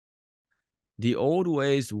the old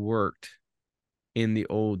ways worked in the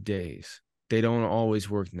old days. They don't always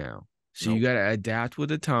work now. So you got to adapt with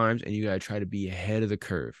the times, and you got to try to be ahead of the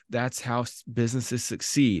curve. That's how businesses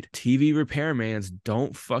succeed. TV repairmans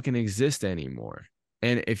don't fucking exist anymore.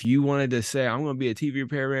 And if you wanted to say, I'm going to be a TV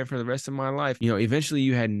repairman for the rest of my life, eventually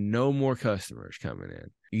you had no more customers coming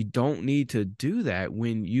in. You don't need to do that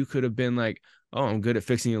when you could have been like, oh, I'm good at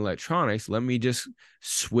fixing electronics. Let me just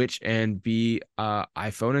switch and be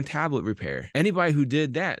iPhone and tablet repair. Anybody who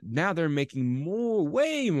did that, now they're making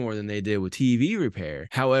way more than they did with TV repair.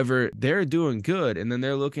 However, they're doing good. And then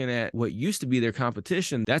they're looking at what used to be their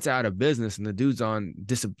competition. That's out of business. And the dude's on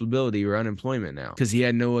disability or unemployment now because he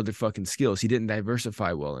had no other fucking skills. He didn't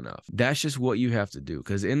diversify well enough. That's just what you have to do.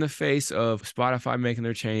 Because in the face of Spotify making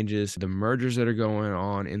their changes, the mergers that are going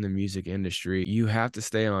on in the music industry, you have to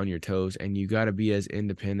stay on your toes, and you got to be as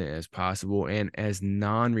independent as possible and as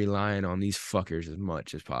non-reliant on these fuckers as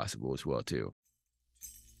much as possible as well too.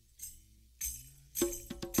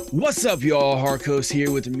 What's up, y'all? Harkos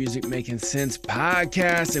here with the Music Making Sense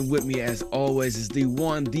podcast, and with me as always is the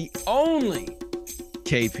one, the only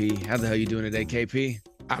KP. How the hell you doing today, KP?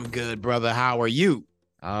 I'm good, brother. How are you?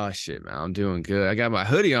 Oh shit, man, I'm doing good. I got my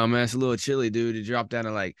hoodie on, man. It's a little chilly, dude. It dropped down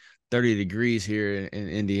to like 30 degrees here in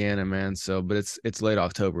Indiana, man. So, but it's late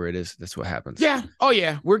October. That's what happens. Yeah. Oh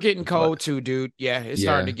yeah. We're getting cold too, dude. Yeah. It's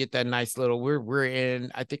starting to get that nice little, we're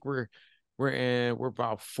in, I think we're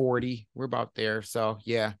about 40. We're about there. So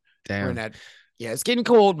yeah. Damn. We're in that. Yeah. It's getting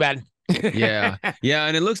cold, man. Yeah.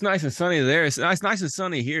 And it looks nice and sunny there. It's nice and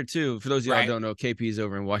sunny here too. For those of y'all who don't know, KP is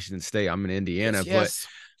over in Washington State. I'm in Indiana, yes.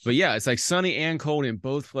 But yeah, it's like sunny and cold in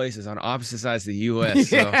both places on opposite sides of the U.S.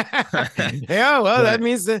 So. Yeah, well, that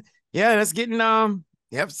means that, yeah, that's getting,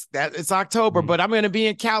 it's October, but I'm going to be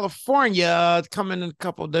in California coming in a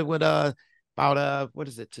couple days with, about, what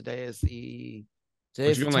is it? Today is the,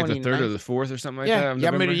 you're going like the 3rd or the 4th or something like that? Yeah, I'm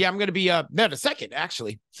going to be, the 2nd,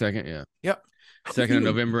 actually. 2nd, yeah. Yep. 2nd of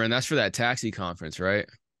November, and that's for that taxi conference, right?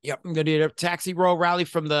 Yep, I'm going to do a taxi roll rally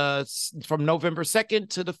from November 2nd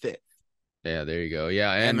to the 5th. Yeah, there you go.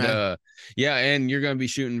 Yeah, and and you're going to be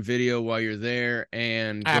shooting video while you're there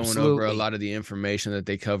and going over a lot of the information that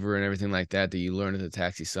they cover and everything like that you learn at the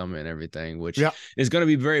Taxi Summit and everything, which is going to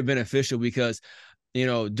be very beneficial because,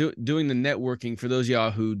 doing the networking, for those of y'all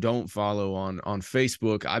who don't follow on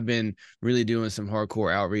Facebook, I've been really doing some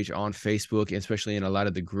hardcore outreach on Facebook, especially in a lot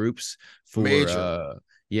of the groups for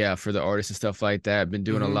for the artists and stuff like that. I've been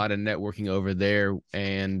doing a lot of networking over there.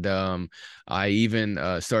 And I even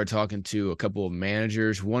started talking to a couple of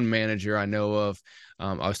managers. One manager I know of,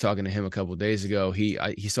 I was talking to him a couple of days ago. He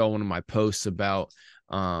saw one of my posts about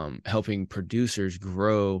helping producers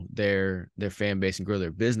grow their fan base and grow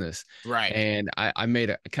their business. Right. And I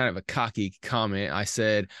made a kind of a cocky comment. I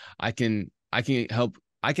said, I can help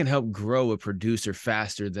grow a producer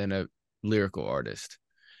faster than a lyrical artist.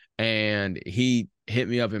 And he hit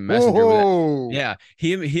me up in Messenger.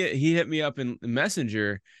 He hit me up in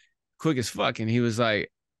Messenger quick as fuck. And he was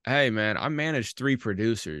like, hey man, I manage 3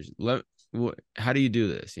 producers. How do you do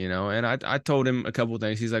this? And I told him a couple of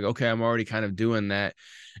things. He's like, okay, I'm already kind of doing that.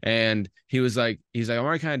 And he's like, I'm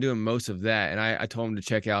already kind of doing most of that. And I told him to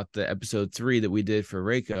check out the episode 3 that we did for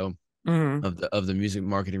Reiko. Of the music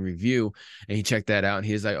marketing review, and he checked that out, and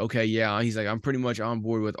he's like, okay, yeah, he's like, I'm pretty much on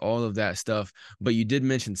board with all of that stuff, but you did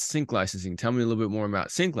mention sync licensing. Tell me a little bit more about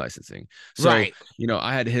sync licensing. So I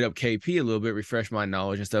had to hit up KP a little bit, refresh my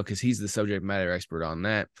knowledge and stuff, because he's the subject matter expert on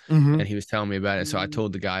that. And he was telling me about it. So I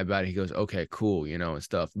told the guy about it. He goes, okay, cool, and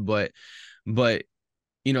stuff. But like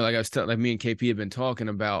I was like me and KP have been talking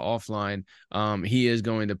about offline, he is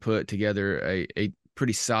going to put together a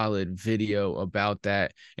pretty solid video about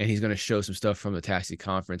that, and he's going to show some stuff from the Taxi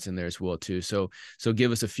conference in there as well too. So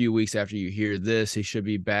give us a few weeks after you hear this. He should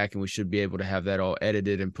be back, and we should be able to have that all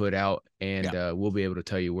edited and put out, and we'll be able to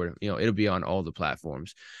tell you where, it'll be on all the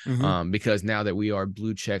platforms. Because now that we are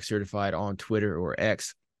blue check certified on Twitter or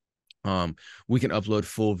X, we can upload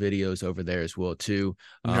full videos over there as well too.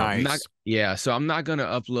 Nice. So I'm not going to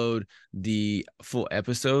upload the full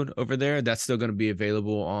episode over there. That's still going to be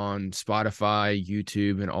available on Spotify,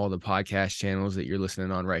 YouTube, and all the podcast channels that you're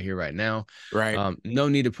listening on right here, right now. Right. No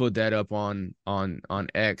need to put that up on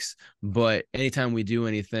X, but anytime we do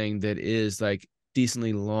anything that is like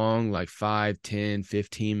decently long, like 5, 10,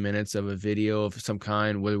 15 minutes of a video of some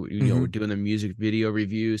kind, whether we're doing the music video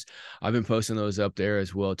reviews, I've been posting those up there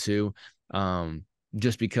as well too,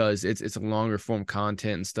 just because it's a longer form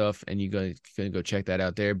content and stuff, and you guys can go check that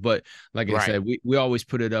out there. But like I said, we always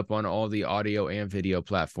put it up on all the audio and video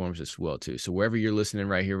platforms as well too. So wherever you're listening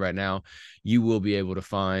right here, right now, you will be able to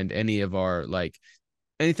find any of our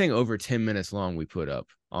anything over 10 minutes long, we put up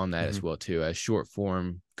on that as well too, as short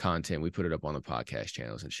form content. We put it up on the podcast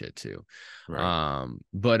channels and shit too. Right.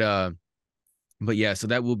 But yeah, so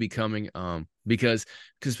that will be coming. Because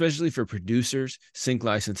especially for producers, sync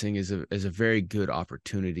licensing is a very good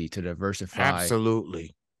opportunity to diversify.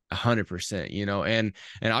 Absolutely. 100%, you know, and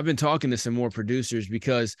I've been talking to some more producers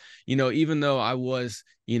because, you know, even though I was,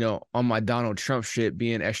 you know, on my Donald Trump shit,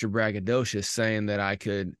 being extra braggadocious, saying that I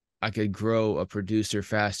could grow a producer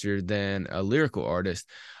faster than a lyrical artist,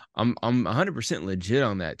 I'm 100% legit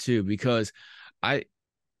on that too, because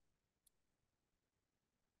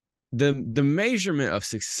the measurement of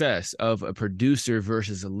success of a producer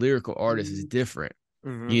versus a lyrical artist is different.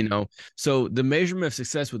 You know, so the measurement of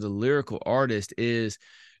success with a lyrical artist is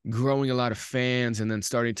growing a lot of fans and then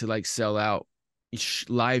starting to like sell out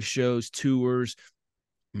live shows, tours,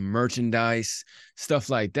 merchandise, stuff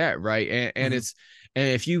like that, right? And it's, and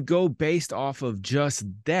if you go based off of just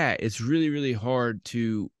that, it's really, really hard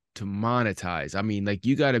to monetize. I mean, like,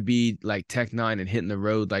 you got to be like Tech-N9ne and hitting the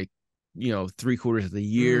road like, you know, 3/4 of the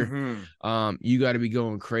year. You got to be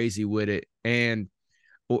going crazy with it, and,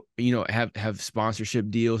 or, you know, have sponsorship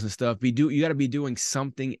deals and stuff. You got to be doing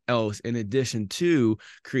something else in addition to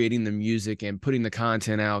creating the music and putting the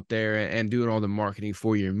content out there and doing all the marketing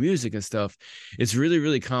for your music and stuff. It's really,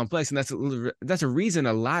 really complex, and that's a reason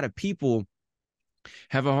a lot of people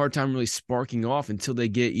have a hard time really sparking off until they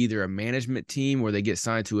get either a management team or they get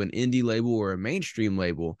signed to an indie label or a mainstream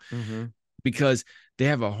label, because they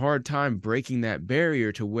have a hard time breaking that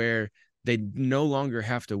barrier to where they no longer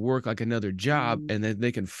have to work like another job, and then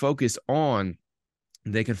they can focus on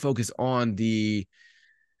the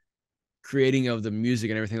creating of the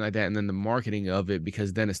music and everything like that, and then the marketing of it,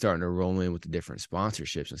 because then it's starting to roll in with the different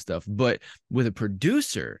sponsorships and stuff. But with a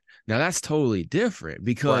producer, now that's totally different,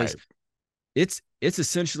 because it's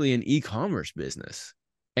essentially an e-commerce business,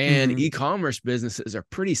 and e-commerce businesses are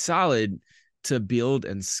pretty solid to build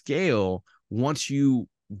and scale once you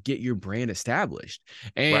get your brand established.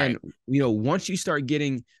 And, you know, once you start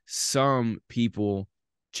getting some people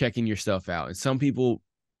checking your stuff out, and some people,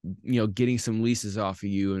 you know, getting some leases off of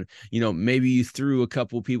you, and, you know, maybe you threw a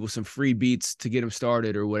couple people some free beats to get them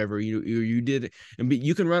started or whatever, you did, and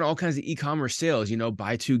you can run all kinds of e-commerce sales, you know,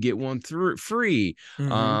 buy two get one free.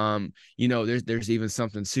 You know, there's even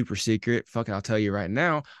something super secret. Fucking, I'll tell you right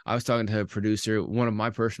now. I was talking to a producer, one of my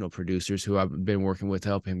personal producers who I've been working with to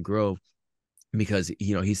help him grow, because,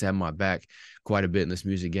 you know, he's had my back quite a bit in this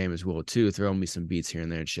music game as well too, throwing me some beats here and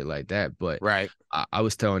there and shit like that. But I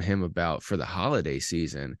was telling him about, for the holiday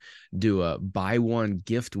season, do a buy one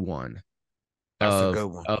gift one. That's a good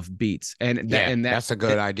one. Of beats, and that's a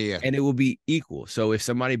good idea, and it will be equal. So if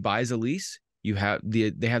somebody buys a lease, they have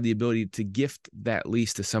the ability to gift that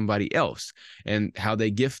lease to somebody else, and how they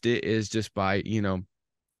gift it is just by, you know,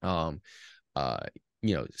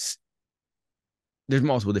 there's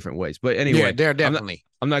multiple different ways, but anyway, there definitely.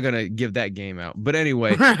 I'm not gonna give that game out, but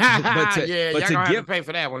anyway, but to have to pay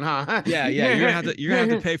for that one, huh? you're gonna have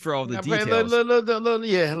to pay for all the details.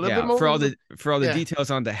 Bit more for all the details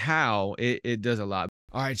on the how it does a lot.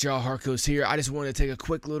 All right, y'all, Harkos here. I just wanted to take a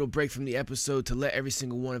quick little break from the episode to let every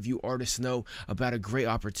single one of you artists know about a great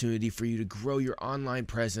opportunity for you to grow your online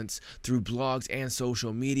presence through blogs and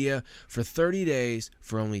social media for 30 days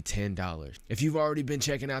for only $10. If you've already been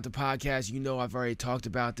checking out the podcast, you know I've already talked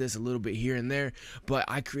about this a little bit here and there, but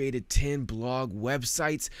I created 10 blog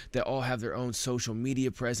websites that all have their own social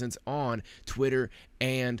media presence on Twitter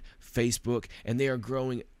and Facebook, and they are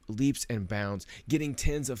growing leaps and bounds, getting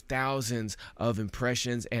tens of thousands of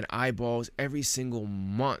impressions and eyeballs every single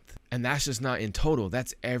month. And that's just not in total,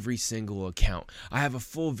 that's every single account. I have a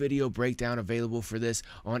full video breakdown available for this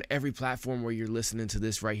on every platform where you're listening to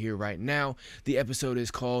this right here, right now. The episode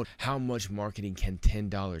is called How Much Marketing Can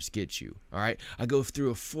 $10 Get You? All right, I go through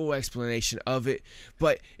a full explanation of it,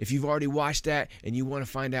 but if you've already watched that and you want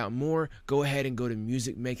to find out more, go ahead and go to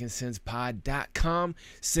musicmakingsensepod.com,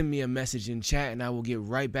 send me a message in chat, and I will get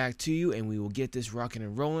right back to you, and we will get this rocking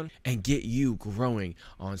and rolling and get you growing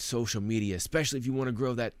on social media, especially if you want to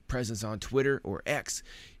grow that presence on Twitter or X.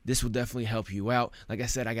 This will definitely help you out. Like I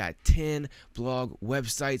said, I got 10 blog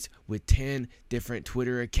websites with 10 different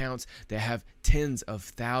Twitter accounts that have tens of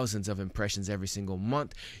thousands of impressions every single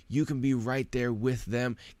month. You can be right there with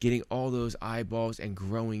them, getting all those eyeballs and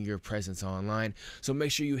growing your presence online. So make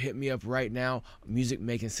sure you hit me up right now,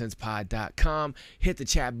 musicmakingsensepod.com. Hit the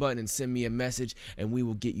chat button and send me a message, and we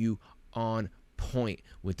will get you on point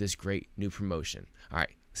with this great new promotion. All right,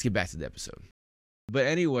 let's get back to the episode. But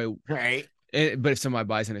anyway, But if somebody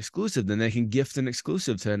buys an exclusive, then they can gift an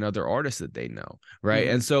exclusive to another artist that they know, right?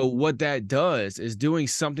 Mhm. And so what that does is doing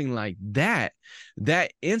something like that,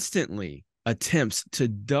 that instantly attempts to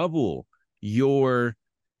double your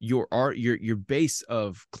your base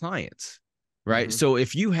of clients, right? Mhm. So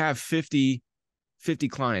if you have 50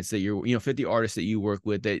 clients that you're, 50 artists that you work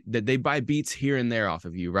with, that they buy beats here and there off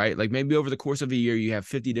of you, right? Like maybe over the course of a year, you have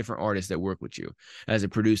 50 different artists that work with you as a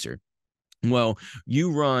producer. Well,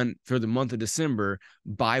 you run for the month of December,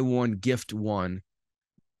 buy one, gift one,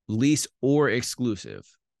 lease or exclusive,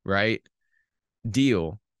 right?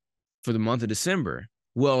 Deal for the month of December.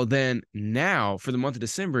 Well, then now for the month of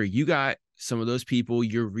December, you got some of those people,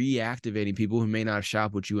 you're reactivating people who may not have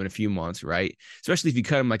shopped with you in a few months, right? Especially if you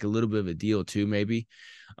cut them like a little bit of a deal too, maybe.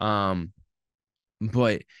 Um,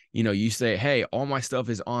 but you say, hey, all my stuff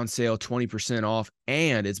is on sale 20% off,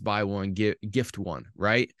 and it's buy one gift one,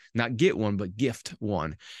 right? Not get one, but gift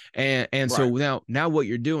one. And so Right. now what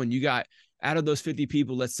you're doing, you got, out of those 50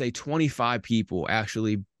 people, let's say 25 people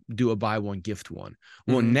actually do a buy one gift one.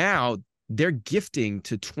 Well, Mhm. now they're gifting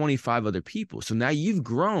to 25 other people, so now you've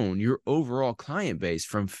grown your overall client base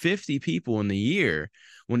from 50 people in the year.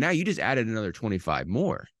 Well, now you just added another 25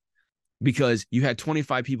 more, because you had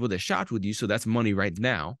 25 people that shopped with you. So that's money right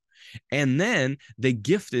now. And then they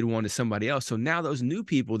gifted one to somebody else. So now those new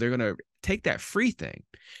people, they're going to take that free thing.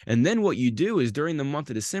 And then what you do is during the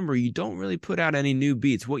month of December, you don't really put out any new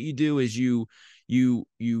beats. What you do is you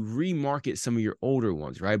remarket some of your older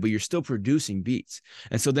ones, right? But you're still producing beats.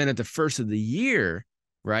 And so then at the first of the year,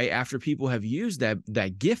 right, after people have used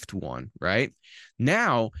that gift one, right,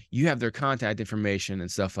 now you have their contact information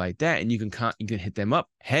and stuff like that, and you can hit them up.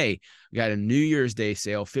 Hey, we got a New Year's Day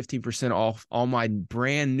sale, 15% off all my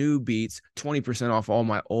brand new beats, 20% off all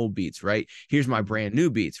my old beats, right? Here's my brand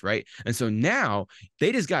new beats, right? And so now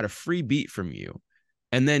they just got a free beat from you.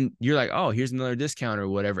 And then you're like, oh, here's another discount or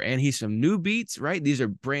whatever. And he's some new beats, right? These are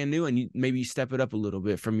brand new. And maybe you step it up a little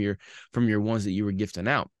bit from your ones that you were gifting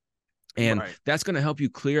out. And Right. that's going to help you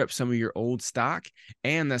clear up some of your old stock.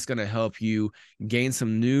 And that's going to help you gain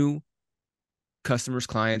some new customers,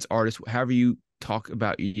 clients, artists, however you talk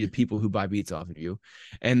about you, people who buy beats off of you.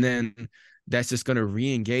 And then that's just going to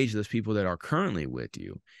re-engage those people that are currently with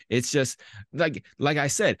you. It's just like I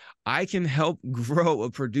said, I can help grow a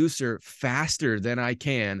producer faster than I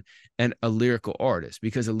can a lyrical artist,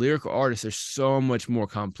 because a lyrical artist, there's so much more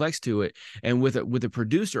complex to it. And with a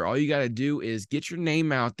producer, all you got to do is get your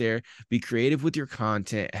name out there, be creative with your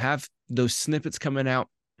content, have those snippets coming out,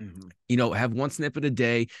 have one snippet a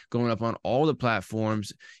day going up on all the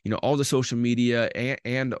platforms, all the social media,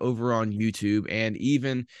 and over on YouTube, and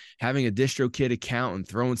even having a DistroKid account and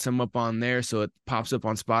throwing some up on there so it pops up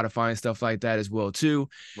on Spotify and stuff like that as well too.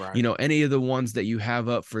 Right. Any of the ones that you have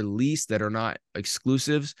up for lease that are not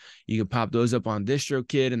exclusives, you can pop those up on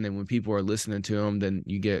DistroKid, and then when people are listening to them, then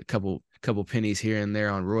you get a couple pennies here and there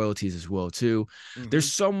on royalties as well too.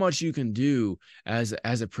 There's so much you can do as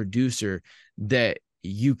a producer that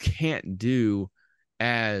you can't do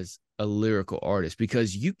as a lyrical artist,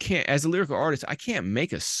 because you can't, as a lyrical artist, I can't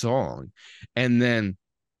make a song and then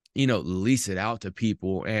lease it out to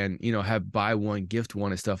people and have buy one gift one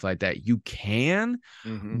and stuff like that. You can,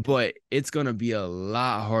 but it's going to be a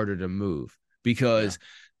lot harder to move, because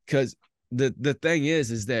the thing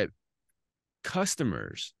is that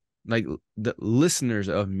customers, like the listeners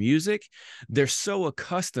of music, they're so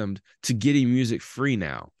accustomed to getting music free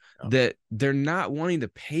now that they're not wanting to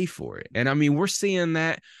pay for it. And I mean, we're seeing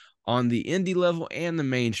that on the indie level and the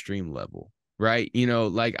mainstream level, right?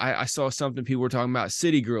 Like I saw something people were talking about,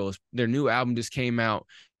 City Girls, their new album just came out,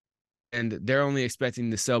 and they're only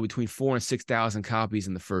expecting to sell between 4,000 and 6,000 copies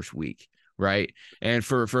in the first week, right? And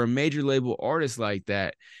for a major label artist like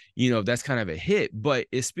that, that's kind of a hit. But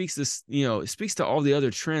it speaks to it speaks to all the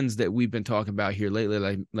other trends that we've been talking about here lately,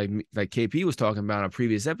 like KP was talking about on a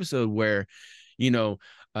previous episode, where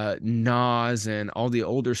Nas and all the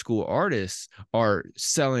older school artists are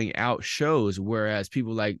selling out shows, whereas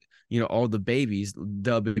people like all the babies,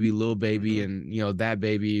 the baby, Lil Baby, and that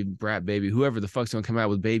baby, Brat Baby, whoever the fuck's gonna come out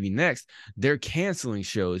with Baby next, they're canceling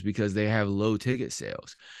shows because they have low ticket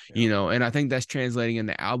sales. And I think that's translating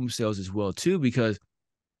into album sales as well too, because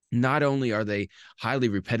not only are they highly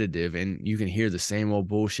repetitive and you can hear the same old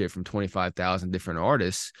bullshit from 25,000 different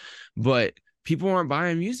artists, but people aren't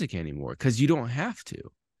buying music anymore because you don't have to.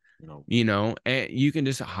 And you can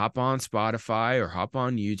just hop on Spotify or hop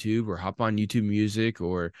on YouTube or hop on YouTube Music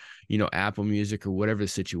or, Apple Music or whatever the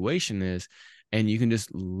situation is, and you can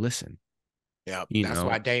just listen. Yeah, that's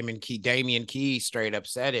why Damian Key straight up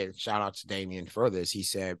said it. Shout out to Damian for this. He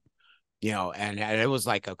said, and it was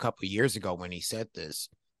like a couple of years ago when he said this.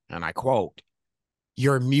 and I quote,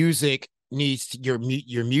 your music your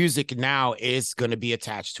music now is going to be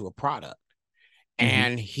attached to a product.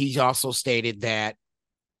 And he also stated that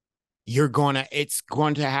it's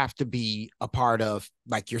going to have to be a part of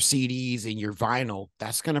like your CDs and your vinyl.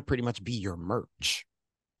 That's going to pretty much be your merch.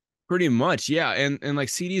 Pretty much, yeah. And like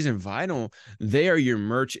CDs and vinyl, they are your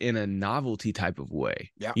merch in a novelty type of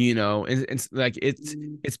way. Yeah. You know, and it's like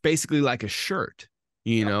it's basically like a shirt.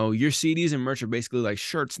 You know, your CDs and merch are basically like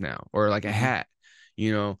shirts now, or like a hat.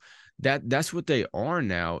 You know, that's what they are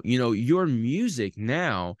now. You know, your music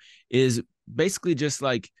now is basically just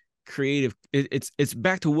like creative. It's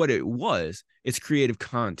back to what it was. It's creative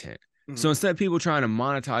content. So instead of people trying to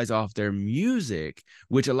monetize off their music,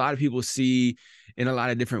 which a lot of people see in a lot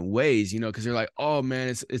of different ways, you know, because they're like, oh man,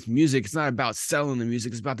 it's music. It's not about selling the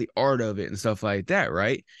music. It's about the art of it and stuff like that,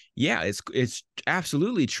 right? Yeah, it's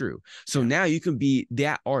absolutely true. So now you can be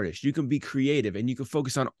that artist. You can be creative and you can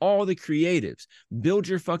focus on all the creatives. Build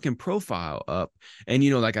your fucking profile up. And,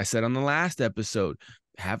 you know, like I said on the last episode,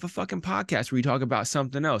 have a fucking podcast where you talk about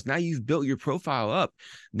something else. Now you've built your profile up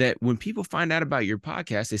that when people find out about your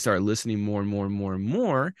podcast, they start listening more and more and more and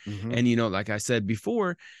more. And, you know, like I said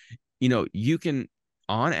before, you know, you can,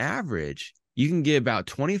 on average, you can get about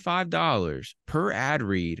 $25 per ad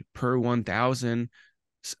read per 1,000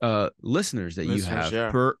 listeners that you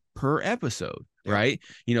have per episode. Right.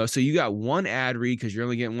 You know, so you got one ad read because you're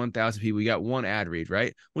only getting 1,000 people. You got one ad read,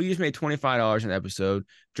 right? Well, you just made $25 an episode,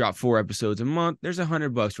 drop 4 episodes a month. There's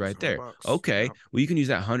 $100 right there. Okay. Yep. Well, you can use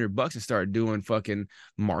that $100 and start doing fucking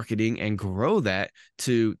marketing and grow that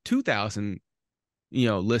to 2,000, you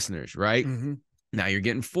know, listeners, right? Now you're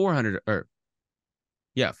getting $200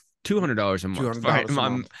 a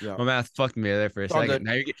month. My math fucked me there for a second.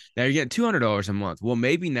 Now you're getting $200 a month. Well,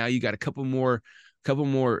 maybe now you got a couple more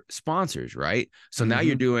sponsors, right? So now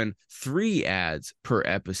you're doing 3 ads per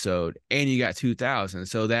episode and you got 2,000.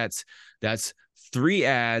 So that's 3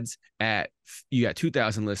 ads you got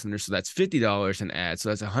 2,000 listeners. So that's $50 an ad. So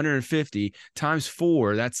that's 150 times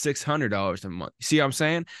 4. That's $600 a month. You see what I'm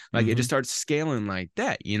saying? Like it just starts scaling like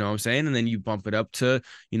that. You know what I'm saying? And then you bump it up to,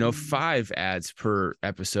 you know, 5 ads per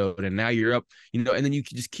episode. And now you're up, you know, and then you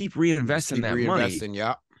can just keep reinvesting money.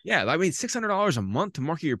 Yeah. Yeah, I mean, $600 a month to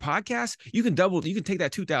market your podcast, you can take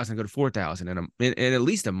that 2,000 and go to 4,000 in at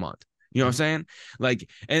least a month. You know what I'm saying? Like,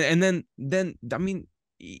 and then I mean,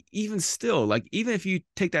 even still, like, even if you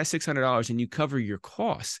take that $600 and you cover your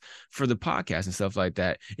costs for the podcast and stuff like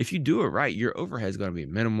that, if you do it right, your overhead is going to be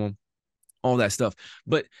minimal, all that stuff.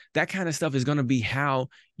 But that kind of stuff is going to be how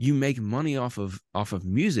you make money off of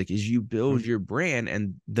music, is you build your brand,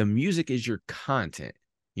 and the music is your content.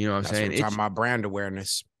 You know what I'm saying? It's talking about brand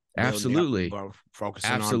awareness. Absolutely.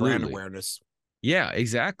 Focusing on brand awareness. Yeah,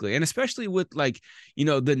 exactly. And especially with, like, you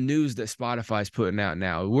know, the news that Spotify's putting out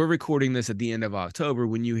now. We're recording this at the end of October.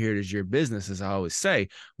 When you hear it is your business, as I always say.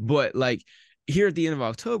 But like here at the end of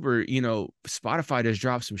October, you know, Spotify just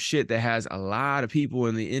dropped some shit that has a lot of people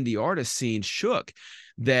in the indie artist scene shook,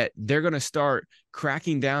 that they're going to start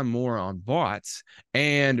cracking down more on bots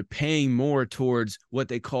and paying more towards what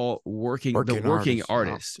they call working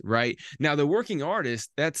artists, right? Now, the working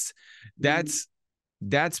artist, that's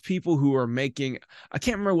people who are making, I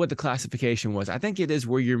can't remember what the classification was. I think it is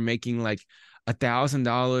where you're making like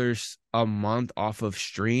 $1,000 a month off of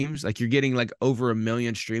streams. Like you're getting like over 1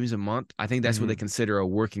 million streams a month. I think that's what they consider a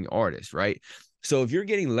working artist, right? So if you're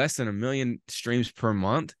getting less than 1 million streams per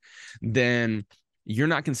month, then you're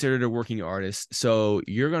not considered a working artist. So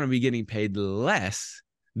you're going to be getting paid less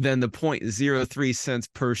than the 0.03 cents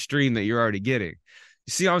per stream that you're already getting.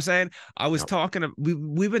 You see what I'm saying?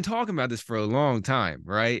 We've been talking about this for a long time,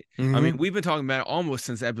 right? I mean, we've been talking about it almost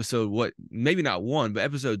since episode, maybe not 1, but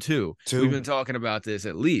episode 2. We've been talking about this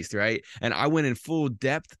at least, right? And I went in full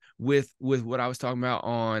depth with what I was talking about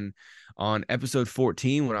on episode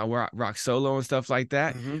 14 when I rock solo and stuff like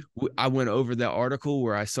that. I went over that article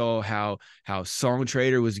where I saw how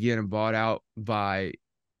Songtradr was getting bought out by,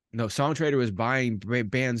 Songtradr was buying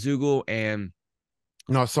Bandzoogle, and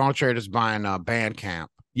no, Songtrader's buying Bandcamp.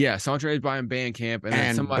 Yeah, Songtradr is buying Bandcamp,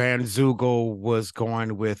 and Bandzoogle was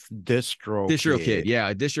going with DistroKid.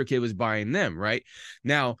 Yeah, DistroKid was buying them, right?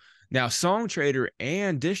 Now Songtradr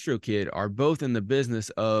and DistroKid are both in the business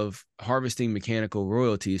of harvesting mechanical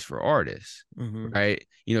royalties for artists, right?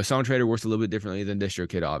 You know, Songtradr works a little bit differently than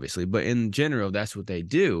DistroKid, obviously, but in general, that's what they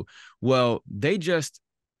do. Well, they just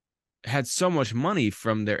had so much money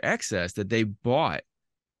from their excess that they bought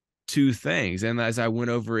 2 things. And as I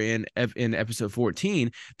went over in episode 14,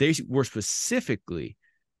 they were specifically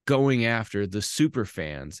going after the super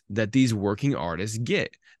fans that these working artists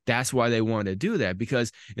get. That's why they want to do that,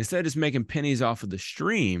 because instead of just making pennies off of the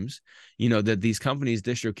streams, that these companies,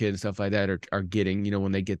 DistroKid and stuff like that are getting,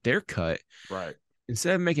 when they get their cut. Right.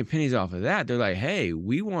 Instead of making pennies off of that, they're like, hey,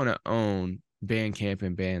 we want to own Bandcamp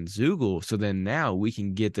and Bandzoogle. So then now we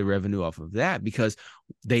can get the revenue off of that, because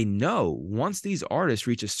they know once these artists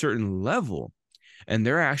reach a certain level and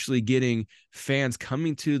they're actually getting fans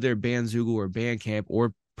coming to their Bandzoogle or Bandcamp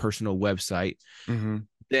or personal website,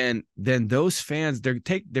 then those fans, they're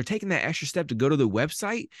taking that extra step to go to the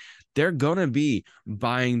website. They're gonna be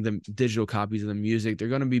buying the digital copies of the music. They're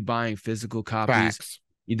gonna be buying physical copies. Facts.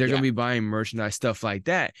 They're gonna be buying merchandise, stuff like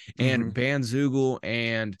that. And Bandzoogle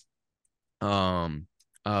and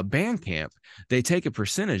Bandcamp, they take a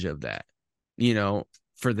percentage of that,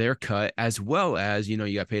 for their cut, as well as, you got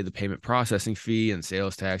to pay the payment processing fee and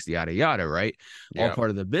sales tax, yada, yada, right? All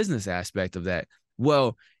part of the business aspect of that.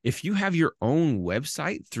 Well, if you have your own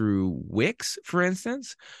website through Wix, for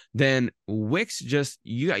instance, then Wix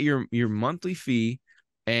you got your monthly fee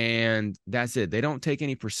and that's it. They don't take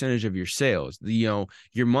any percentage of your sales. Your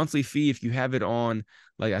monthly fee, if you have it on,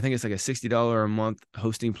 like, I think it's like a $60 a month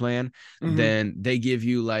hosting plan, then they give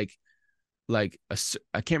you I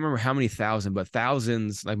can't remember how many thousand, but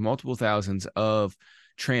thousands, like multiple thousands of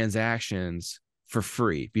transactions for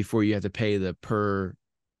free before you have to pay the per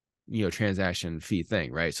transaction fee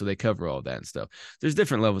thing, right? So they cover all that and stuff. There's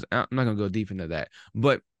different levels. I'm not gonna go deep into that,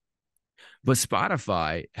 but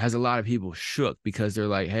Spotify has a lot of people shook because they're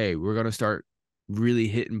like, hey, we're gonna start really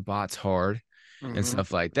hitting bots hard and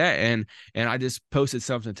stuff like that. And I just posted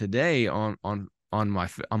something today on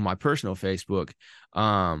my personal Facebook,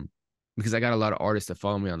 because I got a lot of artists that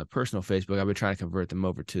follow me on the personal Facebook. I've been trying to convert them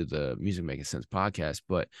over to the Music Making Sense podcast.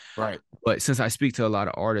 But since I speak to a lot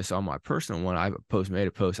of artists on my personal one, I made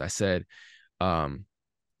a post. I said, let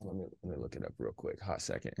me look it up real quick. Hot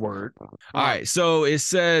second. Word. All right. So it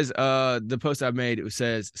says, the post I made, it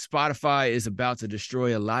says, Spotify is about to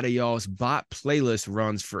destroy a lot of y'all's bot playlist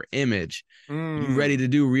runs for image. You ready to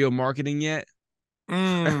do real marketing yet? You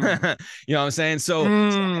know what I'm saying? So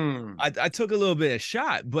I took a little bit of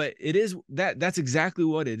shot, but it is that's exactly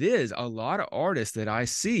what it is. A lot of artists that I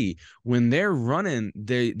see, when they're running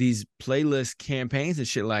these playlist campaigns and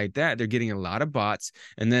shit like that, they're getting a lot of bots,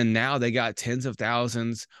 and then now they got tens of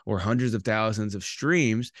thousands or hundreds of thousands of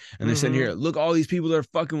streams, and they're sitting here, look, all these people that are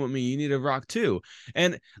fucking with me, you need to rock too.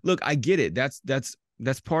 And look, I get it.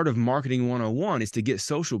 That's part of marketing 101, is to get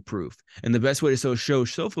social proof, and the best way to show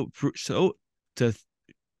social proof,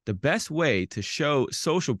 the best way to show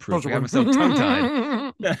social proof, I got myself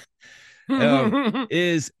tongue-tied,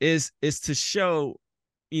 is to show,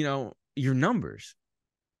 your numbers.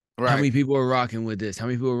 Right. How many people are rocking with this? How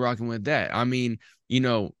many people are rocking with that? I mean,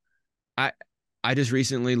 I just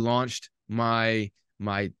recently launched my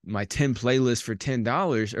 10 playlist for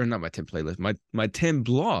 $10, or not my 10 playlist, my 10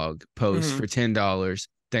 blog posts for $10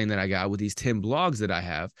 thing that I got with these 10 blogs that I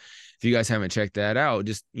have. If you guys haven't checked that out,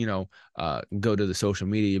 just, go to the social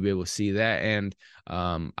media, you'll be able to see that. And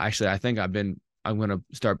actually, I think I'm going to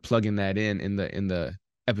start plugging that in the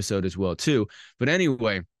episode as well too. But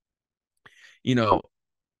anyway,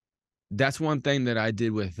 that's one thing that I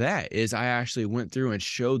did with that, is I actually went through and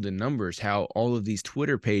showed the numbers, how all of these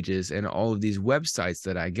Twitter pages and all of these websites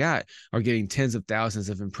that I got are getting tens of thousands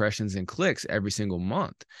of impressions and clicks every single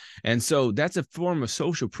month. And so that's a form of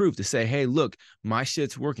social proof to say, hey, look, my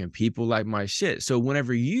shit's working. People like my shit. So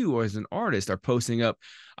whenever you as an artist are posting up,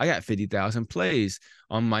 I got 50,000 plays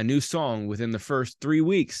on my new song within the first 3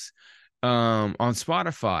 weeks on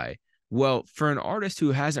Spotify. Well, for an artist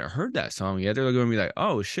who hasn't heard that song yet, they're going to be like,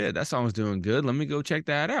 oh, shit, that song's doing good. Let me go check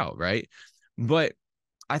that out, right? But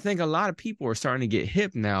I think a lot of people are starting to get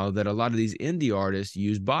hip now that a lot of these indie artists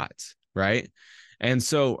use bots, right? And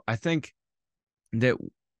so I think that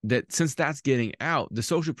since that's getting out, the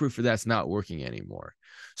social proof for that's not working anymore.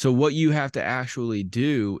 So what you have to actually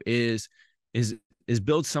do is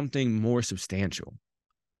build something more substantial.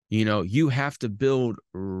 You have to build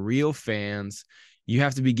real fans. You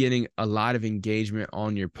have to be getting a lot of engagement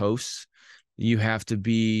on your posts. You have to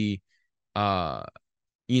be, start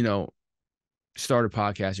a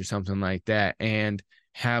podcast or something like that, and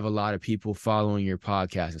have a lot of people following your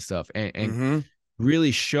podcast and stuff, and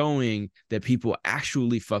really showing that people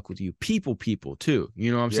actually fuck with you. People too.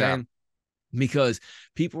 You know what I'm saying? Because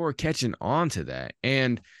people are catching on to that.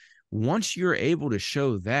 And once you're able to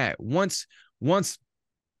show that, once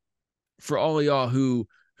for all of y'all who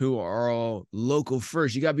are all local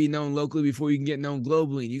first, you got to be known locally before you can get known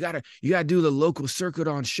globally. You got to do the local circuit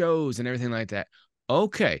on shows and everything like that.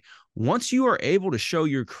 Okay, once you are able to show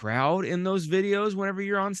your crowd in those videos whenever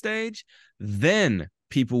you're on stage, then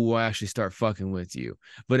people will actually start fucking with you.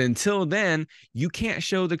 But until then, you can't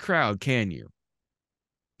show the crowd, can you?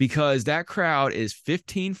 Because that crowd is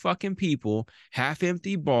 15 fucking people, half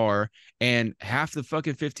empty bar, and half the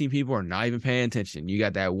fucking 15 people are not even paying attention. You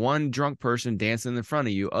got that one drunk person dancing in front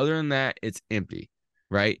of you. Other than that, it's empty,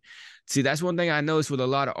 right? See, that's one thing I noticed with a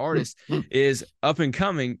lot of artists is up and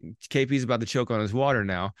coming. KP's about to choke on his water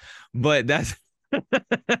now, but that's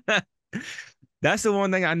that's the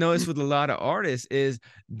one thing I noticed with a lot of artists is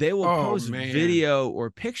they will post video or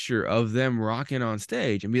picture of them rocking on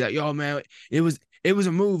stage and be like, yo, man, it was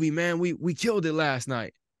a movie, man. We killed it last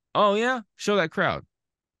night. Oh, yeah? Show that crowd.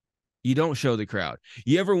 You don't show the crowd.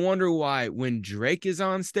 You ever wonder why when Drake is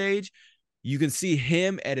on stage, you can see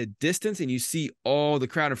him at a distance and you see all the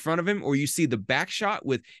crowd in front of him, or you see the back shot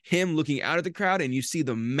with him looking out at the crowd and you see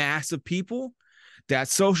the mass of people?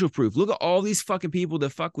 That's social proof. Look at all these fucking people that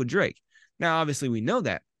fuck with Drake. Now, obviously, we know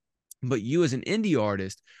that. But you as an indie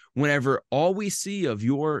artist, whenever all we see of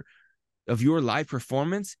your live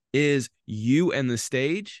performance is you and the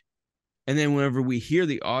stage, and then whenever we hear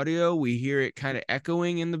the audio, we hear it kind of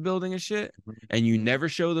echoing in the building and shit, and you never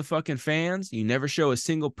show the fucking fans, you never show a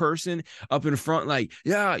single person up in front like,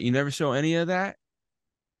 yeah, you never show any of that.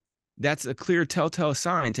 That's a clear telltale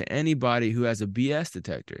sign to anybody who has a BS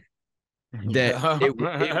detector that it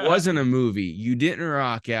wasn't a movie. You didn't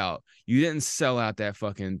rock out. You didn't sell out that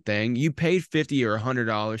fucking thing. You paid $50 or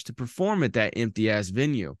 $100 to perform at that empty ass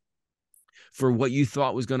venue for what you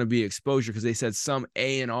thought was going to be exposure, because they said some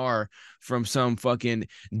A&R from some fucking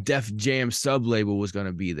Def Jam sub label was going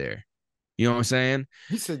to be there. You know what I'm saying?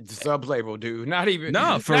 He said sub label, dude. Not even.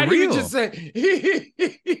 No, for not real. Even just say.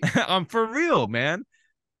 I'm for real, man.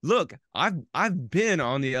 Look, I've been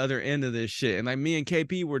on the other end of this shit, and like me and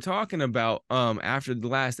KP were talking about after the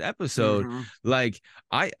last episode, like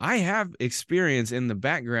I have experience in the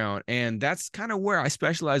background, and that's kind of where I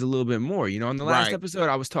specialize a little bit more. You know, in the last episode,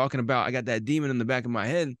 I was talking about I got that demon in the back of my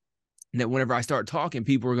head that whenever I start talking,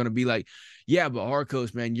 people are gonna be like, "Yeah, but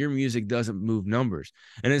Arcos, man, your music doesn't move numbers,"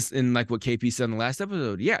 and it's in like what KP said in the last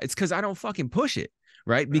episode. Yeah, it's because I don't fucking push it,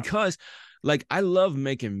 right? Yeah. Because like I love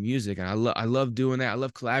making music and I love doing that. I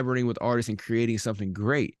love collaborating with artists and creating something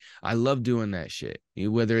great. I love doing that shit.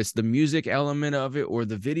 Whether it's the music element of it or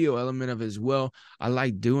the video element of it as well, I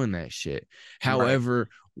like doing that shit. However,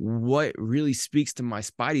 what really speaks to my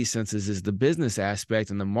spidey senses is the business aspect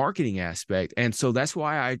and the marketing aspect. And so that's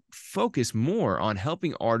why I focus more on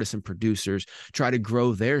helping artists and producers try to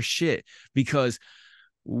grow their shit, because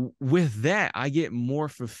with that, I get more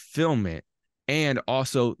fulfillment. And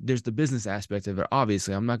also, there's the business aspect of it.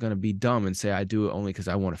 Obviously, I'm not going to be dumb and say I do it only because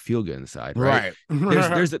I want to feel good inside, right?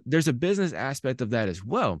 There's a business aspect of that as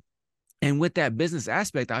well. And with that business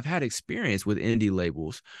aspect, I've had experience with indie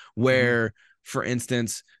labels where, for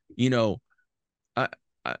instance, you know,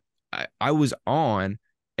 I was on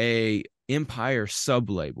a Empire sub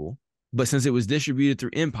label, but since it was distributed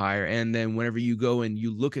through Empire, and then whenever you go and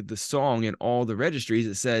you look at the song in all the registries,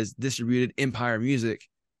 it says distributed Empire Music,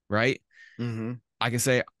 right? I can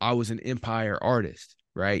say I was an Empire artist,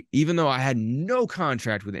 right? Even though I had no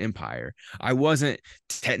contract with Empire, I wasn't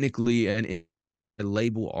technically a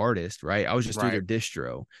label artist, right? I was just through their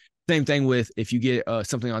distro. Same thing with if you get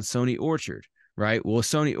something on Sony Orchard, right? Well,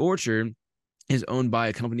 Sony Orchard is owned by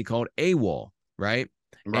a company called AWOL, right?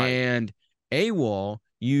 And AWOL,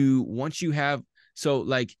 once you have, so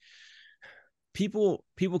like people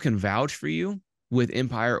can vouch for you with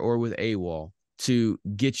Empire or with AWOL to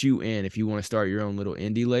get you in if you want to start your own little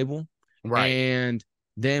indie label. And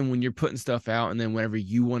then when you're putting stuff out, and then whenever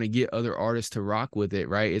you want to get other artists to rock with it,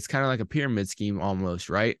 right? It's kind of like a pyramid scheme almost,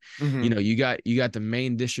 right? You know, you got the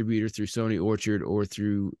main distributor through Sony Orchard or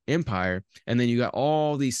through Empire, and then you got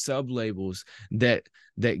all these sub labels that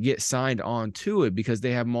get signed on to it because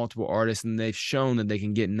they have multiple artists and they've shown that they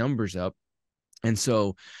can get numbers up. And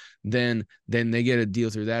so then they get a deal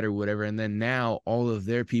through that or whatever. And then now all of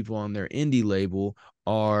their people on their indie label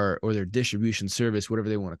or their distribution service, whatever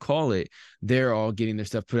they want to call it, they're all getting their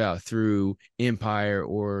stuff put out through Empire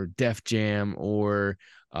or Def Jam or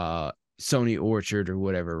Sony Orchard or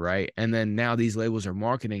whatever, right? And then now these labels are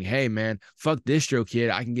marketing, hey man, fuck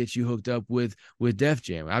DistroKid, I can get you hooked up with Def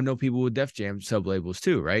Jam. I know people with Def Jam sub labels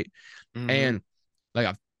too, right? And like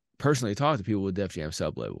I've personally talked to people with Def Jam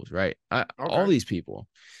sub labels, right? All these people.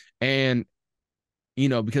 And you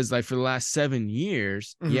know, because like for the last 7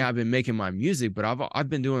 years, I've been making my music, but I've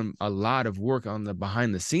been doing a lot of work on the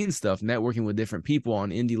behind the scenes stuff, networking with different people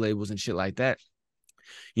on indie labels and shit like that.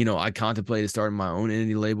 I contemplated starting my own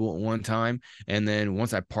indie label at one time. And then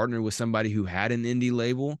once I partnered with somebody who had an indie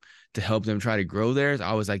label to help them try to grow theirs,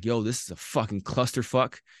 I was like, yo, this is a fucking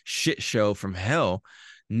clusterfuck shit show from hell.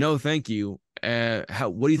 No, thank you. What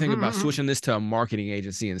do you think about switching this to a marketing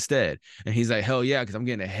agency instead? And he's like, hell yeah, because I'm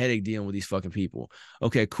getting a headache dealing with these fucking people.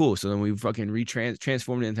 Okay, cool. So then we fucking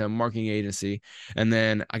transformed it into a marketing agency. And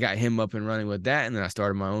then I got him up and running with that. And then I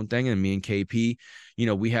started my own thing. And me and KP,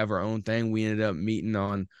 we have our own thing. We ended up meeting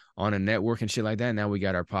on a network and shit like that. Now we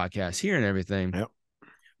got our podcast here and everything. Yep.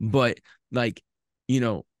 But like, I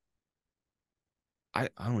don't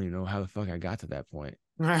even know how the fuck I got to that point.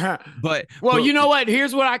 But you know what?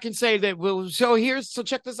 Here's what I can say that will. So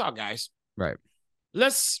check this out, guys. Right.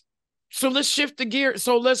 Let's shift the gear.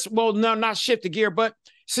 Not shift the gear, but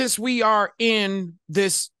since we are in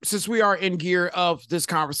gear of this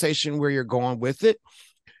conversation where you're going with it,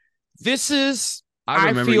 this is. I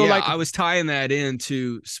remember. I was tying that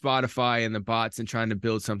into Spotify and the bots and trying to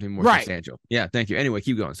build something more substantial. Yeah. Thank you. Anyway,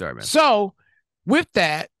 keep going. Sorry, man. So with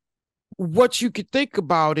that, what you could think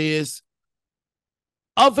about is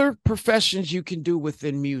other professions you can do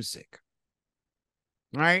within music,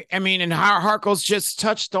 right? I mean, and Harco's just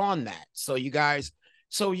touched on that. So you guys,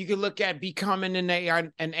 you can look at becoming an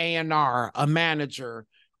A&R, a manager,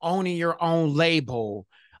 owning your own label,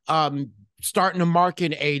 starting a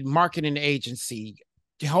marketing agency,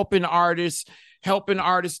 helping artists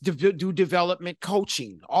do development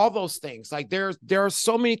coaching, all those things. Like there are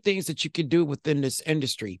so many things that you can do within this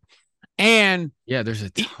industry. And yeah, there's a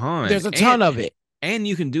ton. There's a ton of it. And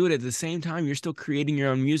you can do it at the same time. You're still creating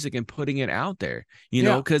your own music and putting it out there,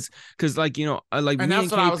 because like, like, and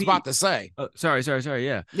that's what I was about to say. Sorry.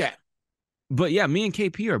 Yeah. Yeah. But yeah, me and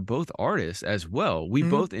KP are both artists as well. We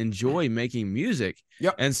both enjoy making music.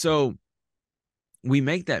 Yep. And so we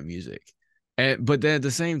make that music. But then at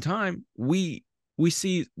the same time, we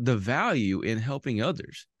see the value in helping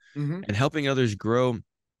others and helping others grow,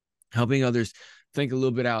 helping others think a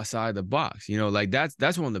little bit outside the box. Like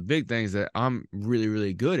that's one of the big things that I'm really,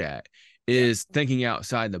 really good at is thinking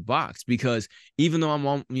outside the box, because even though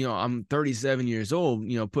I'm 37 years old,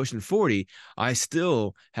 pushing 40, I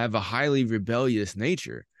still have a highly rebellious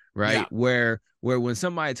nature, right? Yeah. Where when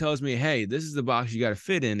somebody tells me, hey, this is the box you got to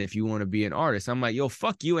fit in if you want to be an artist, I'm like, yo,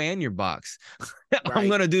 fuck you and your box. Right. I'm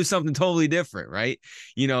going to do something totally different. Right.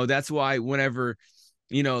 That's why whenever,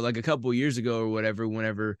 like a couple of years ago or whatever,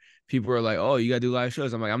 whenever people are like, oh, you got to do live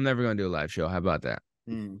shows, I'm like, I'm never going to do a live show. How about that?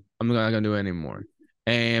 I'm not going to do it anymore.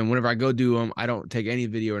 And whenever I go do them, I don't take any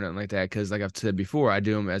video or nothing like that, because like I've said before, I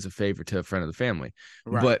do them as a favor to a friend of the family.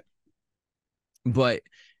 Right. But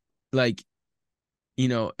like,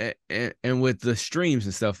 and with the streams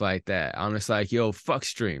and stuff like that, I'm just like, yo, fuck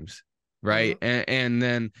streams. Right. And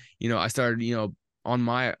then, I started, on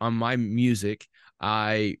my music,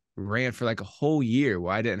 I ran for like a whole year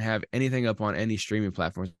where I didn't have anything up on any streaming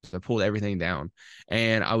platforms. So I pulled everything down,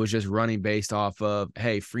 and I was just running based off of,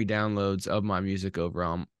 hey, free downloads of my music over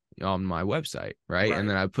on my website. Right. And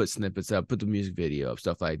then I put snippets up, put the music video up,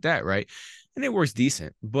 stuff like that. Right. And it works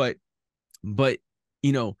decent, but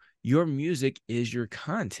your music is your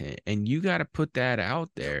content, and you got to put that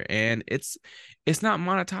out there, and it's not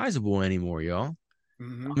monetizable anymore, y'all.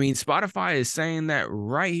 I mean, Spotify is saying that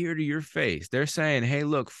right here to your face. They're saying, hey,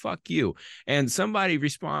 look, fuck you. And somebody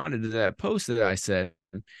responded to that post that I said,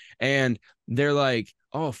 and they're like,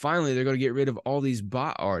 oh, finally, they're going to get rid of all these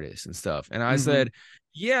bot artists and stuff. And I said,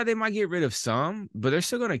 yeah, they might get rid of some, but they're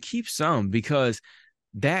still going to keep some, because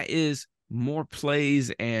that is more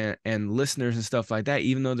plays and listeners and stuff like that.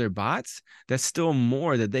 Even though they're bots, that's still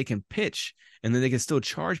more that they can pitch, and then they can still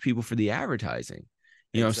charge people for the advertising.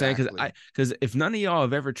 You know what I'm saying? Because if none of y'all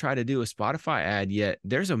have ever tried to do a Spotify ad yet,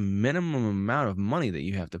 there's a minimum amount of money that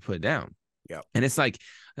you have to put down. Yeah. And it's like,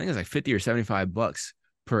 I think it's like $50 or $75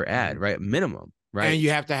 per ad, right? Minimum. Right. And you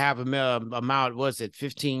have to have amount, was it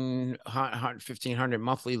 1,500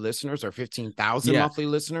 monthly listeners or 15,000 monthly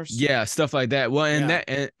listeners? Yeah, stuff like that. Well,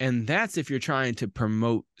 and that's if you're trying to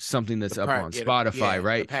promote something that's up on Spotify,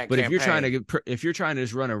 right? But if you're trying to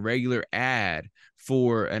just run a regular ad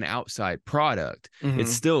for an outside product,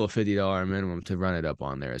 it's still a $50 minimum to run it up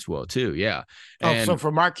on there as well, too. Yeah. So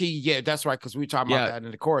for marquee, that's right, because we talked about that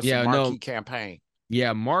in the course. Yeah, marquee campaign.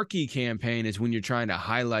 Yeah, marquee campaign is when you're trying to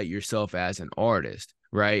highlight yourself as an artist,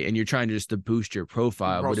 right? And you're trying to boost your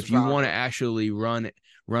profile. But if you want to actually run it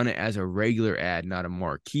as a regular ad, not a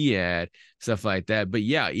marquee ad, stuff like that. But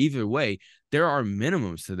yeah, either way, there are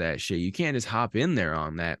minimums to that shit. You can't just hop in there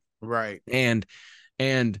on that. Right. And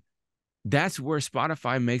that's where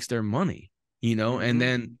Spotify makes their money. you know, and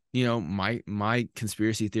then, you know, my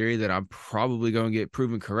conspiracy theory that I'm probably going to get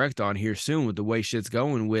proven correct on here soon with the way shit's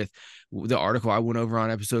going with the article I went over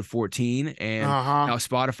on episode 14 and how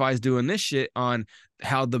Spotify's doing this shit on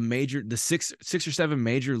how the six or seven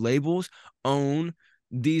major labels own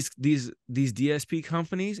these DSP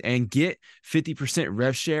companies and get 50%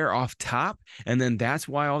 rev share off top. And then that's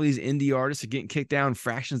why all these indie artists are getting kicked down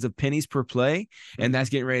fractions of pennies per play. And that's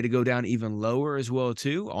getting ready to go down even lower as well,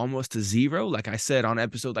 too, almost to zero. Like I said on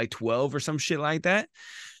episode like 12 or some shit like that,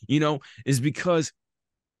 you know, is because,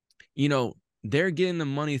 you know, they're getting the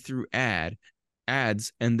money through ads,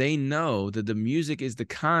 and they know that the music is the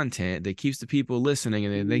content that keeps the people listening,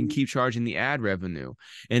 and they can keep charging the ad revenue.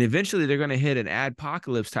 And eventually they're going to hit an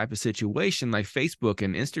adpocalypse type of situation like Facebook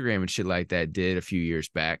and Instagram and shit like that did a few years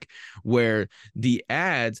back, where the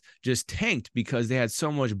ads just tanked because they had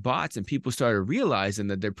so much bots and people started realizing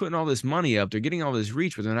that they're putting all this money up, they're getting all this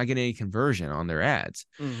reach, but they're not getting any conversion on their ads.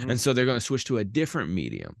 And so they're going to switch to a different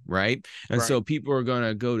medium, right? And so people are going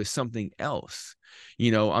to go to something else.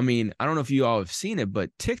 You know, I mean, I don't know if you all have seen it, but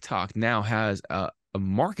TikTok now has a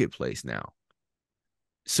marketplace now.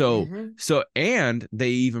 So, and they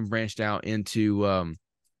even branched out into,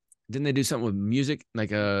 didn't they do something with music? Like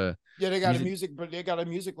they got a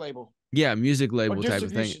music label. Yeah, music label type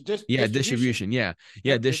of thing. Distribution. Yeah,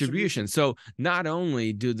 distribution. So not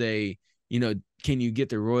only do they, you know, can you get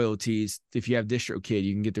the royalties if you have DistroKid,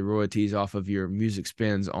 you can get the royalties off of your music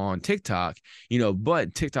spends on TikTok, you know,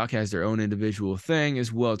 but TikTok has their own individual thing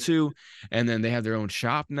as well too. And then they have their own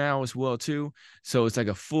shop now as well too. So it's like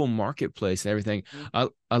a full marketplace and everything.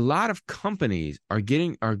 A lot of companies are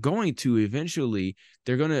going to eventually,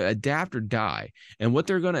 they're going to adapt or die. And what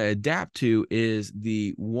they're going to adapt to is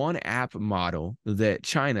the one app model that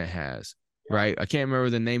China has. Right. I can't remember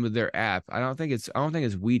the name of their app. I don't think it's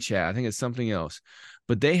WeChat. I think it's something else.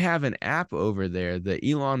 But they have an app over there that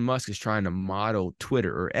Elon Musk is trying to model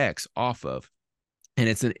Twitter or X off of. And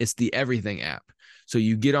it's the everything app. So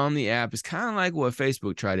you get on the app. It's kind of like what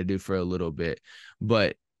Facebook tried to do for a little bit.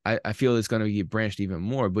 But I feel it's going to get branched even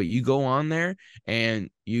more. But you go on there and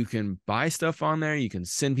you can buy stuff on there. You can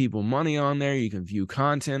send people money on there. You can view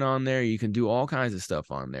content on there. You can do all kinds of stuff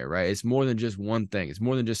on there, right? It's more than just one thing. It's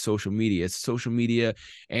more than just social media. It's social media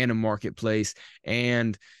and a marketplace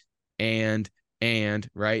and right?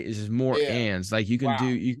 It's just more ands. Like you can do,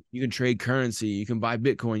 you can trade currency. You can buy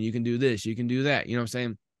Bitcoin. You can do this. You can do that. You know what I'm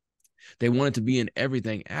saying? They want it to be an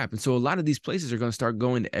everything app. And so a lot of these places are going to start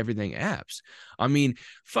going to everything apps. I mean,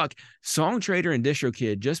 fuck, Songtradr and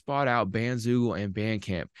DistroKid just bought out Bandzoogle and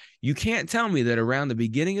Bandcamp. You can't tell me that around the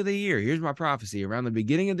beginning of the year, here's my prophecy, around the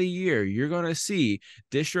beginning of the year, you're going to see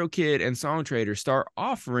DistroKid and Songtradr start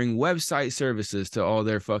offering website services to all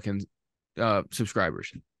their fucking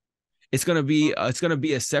subscribers. It's going to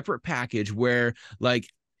be a separate package where, like,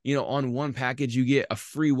 you know, on one package, you get a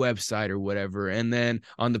free website or whatever. And then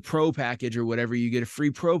on the pro package or whatever, you get a free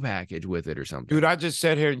pro package with it or something. Dude, I just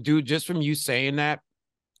said here, just from you saying that,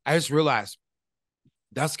 I just realized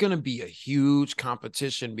that's going to be a huge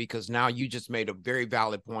competition, because now you just made a very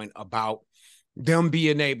valid point about them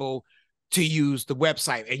being able to use the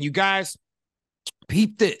website. And you guys,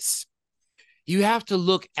 peep this. You have to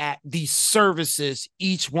look at the services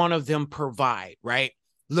each one of them provide, right?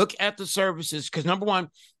 Look at the services, because number one,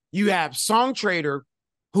 you have Songtradr,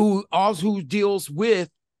 who deals with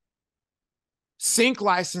sync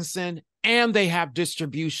licensing, and they have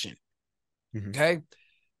distribution. Okay.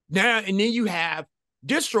 Now, and then you have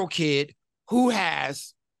DistroKid, who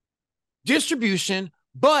has distribution,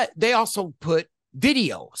 but they also put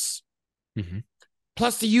videos,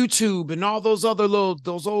 plus the YouTube and all those other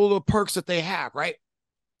little perks that they have, right?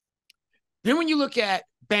 Then when you look at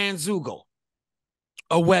Bandzoogle,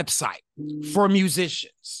 a website for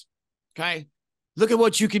musicians, okay? Look at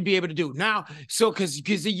what you can be able to do now. So because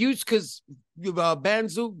Bandzoogle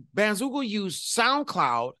use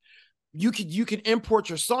SoundCloud, you can import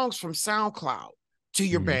your songs from SoundCloud to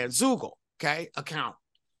your Bandzoogle, okay, account.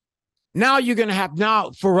 Now you're gonna have,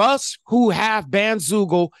 now for us who have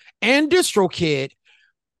Bandzoogle and DistroKid,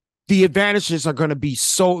 the advantages are gonna be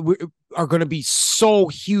so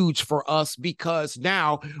huge for us, because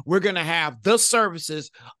now we're going to have the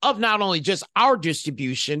services of not only just our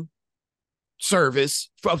distribution service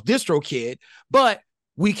of DistroKid, but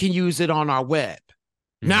we can use it on our web.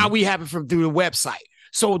 Now we have it through the website.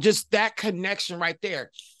 So just that connection right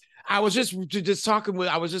there. I was just watching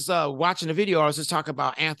a video. I was just talking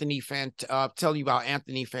about telling you about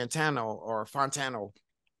Anthony Fantano,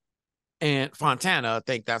 and Fontana, I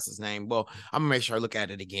think that's his name. Well, I'm gonna make sure I look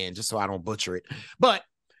at it again just so I don't butcher it. But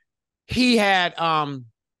he had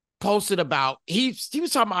posted about he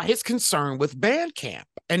was talking about his concern with Bandcamp,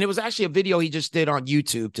 and it was actually a video he just did on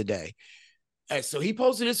YouTube today. And so he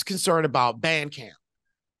posted his concern about Bandcamp,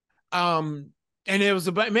 and it was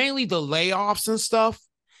about mainly the layoffs and stuff,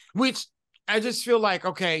 which I just feel like,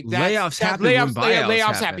 okay, layoffs happen when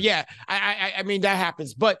buyouts happen. Yeah, I mean that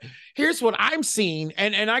happens. But here's what I'm seeing,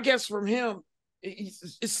 and I guess from him,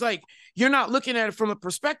 it's like you're not looking at it from a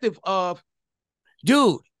perspective of,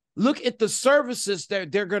 dude, look at the services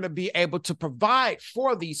that they're going to be able to provide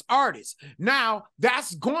for these artists. Now,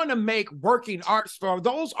 that's going to make working artists, for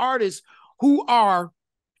those artists who are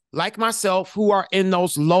like myself, who are in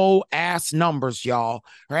those low ass numbers, y'all,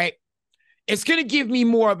 right? It's going to give me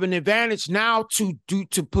more of an advantage now to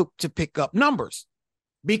pick up numbers,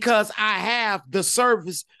 because I have the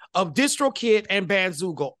service of DistroKid and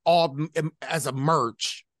Bandzoogle all as a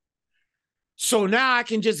merge. So now I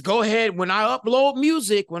can just go ahead, when I upload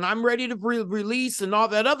music, when I'm ready to release and all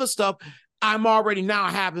that other stuff, I'm already now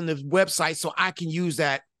having the website, so I can use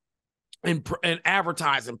that and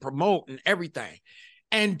advertise and promote and everything.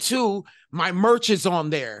 And two, my merch is on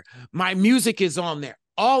there, my music is on there,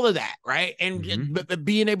 all of that, right? And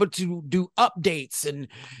being able to do updates and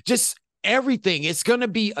just everything, it's going to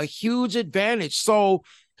be a huge advantage. So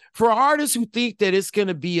for artists who think that it's going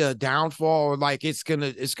to be a downfall, or like it's going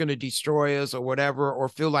to destroy us or whatever, or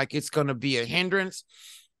feel like it's going to be a hindrance,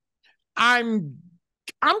 I'm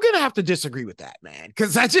going to have to disagree with that, man.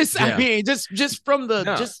 Because I mean, just from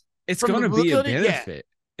the it's going to be a benefit.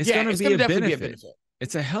 It's going to be a benefit.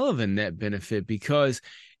 It's a hell of a net benefit, because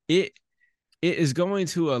it is going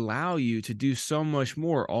to allow you to do so much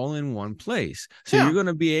more all in one place. So you're going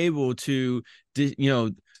to be able to,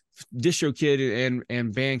 DistroKid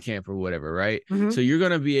and Bandcamp or whatever, right? So you're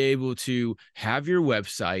going to be able to have your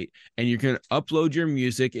website, and you're going to upload your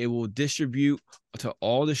music. It will distribute to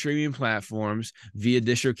all the streaming platforms via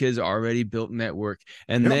DistroKid's already built network.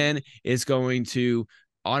 And then it's going to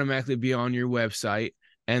automatically be on your website.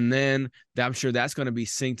 And then I'm sure that's going to be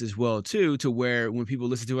synced as well, too, to where when people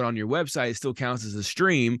listen to it on your website, it still counts as a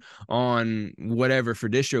stream on whatever for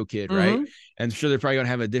DistroKid, right? And I'm sure they're probably going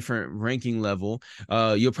to have a different ranking level.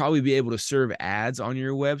 You'll probably be able to serve ads on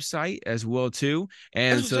your website as well, too.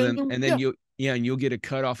 And so then you'll get a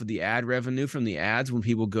cut off of the ad revenue from the ads when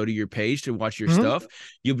people go to your page to watch your stuff.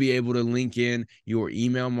 You'll be able to link in your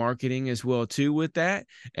email marketing as well, too, with that,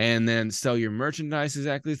 and then sell your merchandise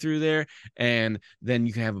exactly through there. And then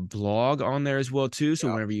you can have a blog on there as well, too.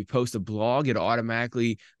 So whenever you post a blog, it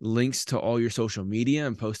automatically links to all your social media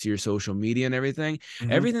and post to your social media and everything.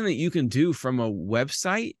 Everything that you can do from a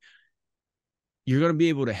website, you're going to be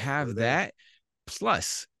able to have that,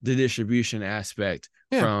 plus the distribution aspect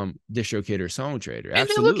from DistroKid or SongTrader. And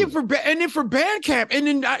they're looking for Bandcamp, and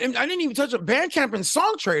then I didn't even touch on Bandcamp and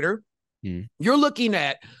SongTrader. You're looking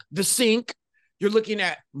at the sync, you're looking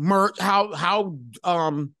at merch, how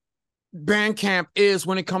Bandcamp is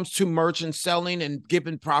when it comes to merch and selling and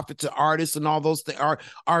giving profit to artists and all those things, are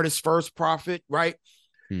artists first profit, right?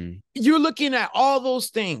 You're looking at all those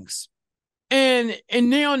things, and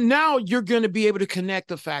now you're going to be able to connect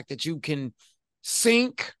the fact that you can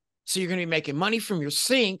sync. So you're going to be making money from your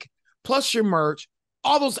sync plus your merch,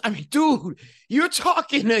 all those. I mean, dude, you're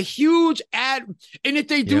talking a huge ad. And if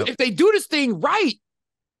they do this thing right,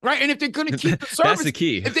 and if they're going to keep the service, that's the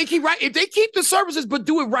key. If they keep the services, but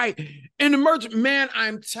do it right, and the merch, man,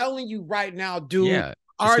 I'm telling you right now, dude, it's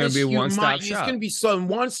going to be a one-stop shop. It's going to be some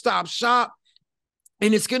one-stop shop.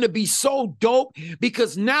 And it's going to be so dope,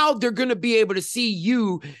 because now they're going to be able to see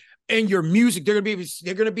you and your music. They're going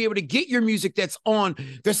to be able to get your music that's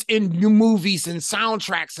in new movies and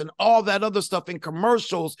soundtracks and all that other stuff and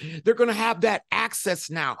commercials. They're going to have that access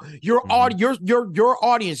now. Your audience,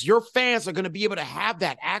 your fans are going to be able to have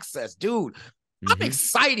that access, dude. I'm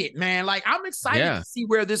excited, man. Like, I'm excited to see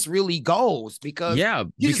where this really goes, because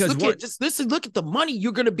look at the money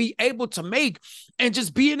you're going to be able to make, and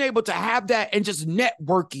just being able to have that and just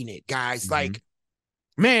networking it, guys. Like,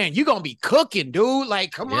 man, you're going to be cooking, dude.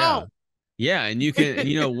 Like, come on. Yeah, and you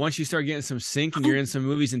can, once you start getting some sync and you're in some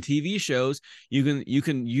movies and TV shows, you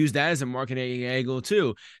can use that as a marketing angle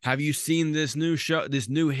too. Have you seen this new show, this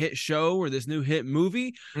new hit show, or this new hit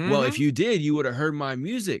movie? Well, if you did, you would have heard my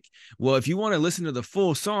music. Well, if you want to listen to the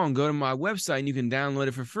full song, go to my website and you can download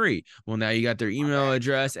it for free. Well, now you got their email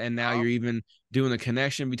address, and now you're even doing the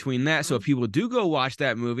connection between that. So if people do go watch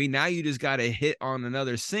that movie, now you just got to hit on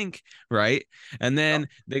another sync, right? And then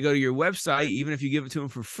they go to your website, even if you give it to them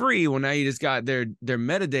for free. Well, now you just got their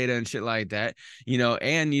metadata and shit like that,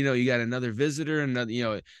 and you got another visitor, and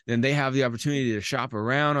another, then they have the opportunity to shop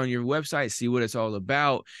around on your website, see what it's all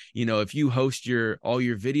about. If you host all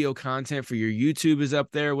your video content for your YouTube is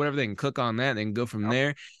up there, whatever, they can click on that, they can go from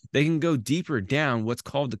there. They can go deeper down what's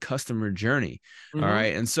called the customer journey. All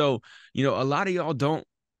right. And so, a lot of y'all don't,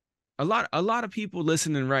 a lot of people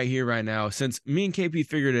listening right here, right now, since me and KP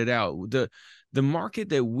figured it out, the market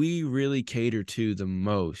that we really cater to the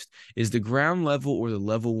most is the ground level or the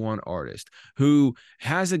level 1 artist who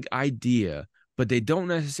has an idea, but they don't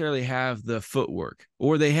necessarily have the footwork,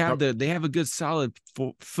 or they have they have a good solid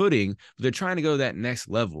footing, but they're trying to go that next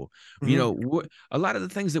level. A lot of the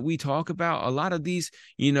things that we talk about, a lot of these,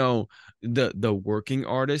 the working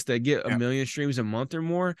artists that get a million streams a month or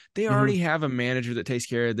more, they already have a manager that takes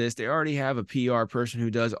care of this. They already have a PR person who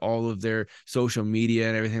does all of their social media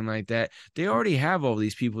and everything like that. They already have all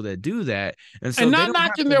these people that do that. And so not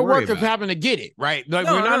knocking their work of having to get it, right? Like,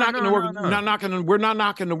 we're not knocking the work, we're not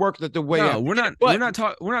knocking the work that the way. No, we're not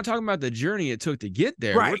talking about the journey it took to get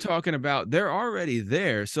there. Right. We're talking about they're already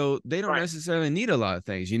there, so they don't necessarily need a lot of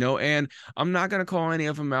things, and I'm not going to call any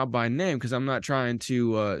of them out by name because I'm not trying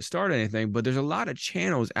to start anything, but there's a lot of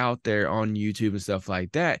channels out there on YouTube and stuff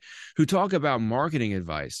like that who talk about marketing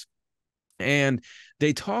advice. And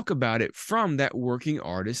they talk about it from that working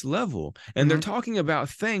artist level. And they're talking about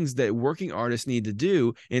things that working artists need to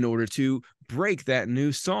do in order to break that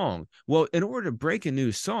new song. Well, in order to break a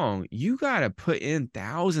new song, you got to put in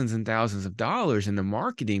thousands and thousands of dollars in the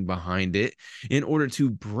marketing behind it in order to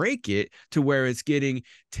break it to where it's getting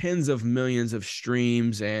tens of millions of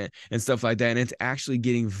streams and stuff like that. And it's actually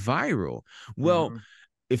getting viral. Well,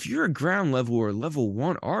 if you're a ground level or level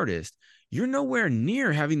 1 artist, you're nowhere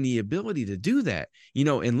near having the ability to do that.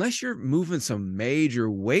 Unless you're moving some major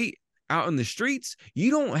weight out in the streets,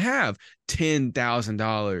 you don't have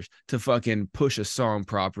 $10,000 to fucking push a song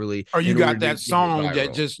properly. Or you got that song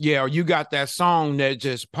that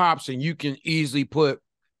just pops, and you can easily put,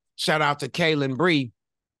 shout out to Kaylin Bree,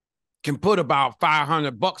 can put about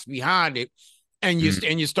 $500 behind it, and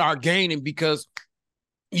you start gaining because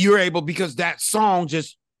that song you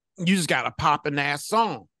just got a popping ass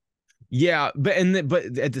song. Yeah, but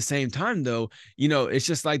at the same time though, it's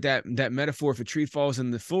just like that metaphor. If a tree falls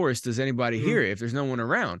in the forest, does anybody hear it if there's no one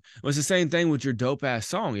around? Well, it's the same thing with your dope ass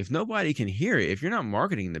song. If nobody can hear it, if you're not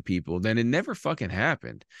marketing to people, then it never fucking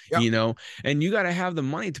happened. And you got to have the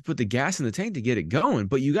money to put the gas in the tank to get it going,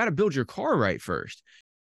 but you got to build your car right first.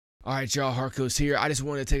 All right, y'all, Harkos here. I just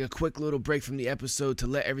wanted to take a quick little break from the episode to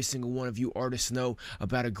let every single one of you artists know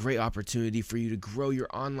about a great opportunity for you to grow your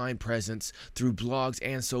online presence through blogs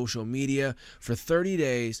and social media for 30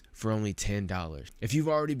 days for only $10. If you've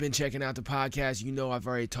already been checking out the podcast, I've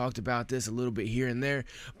already talked about this a little bit here and there,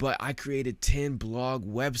 but I created 10 blog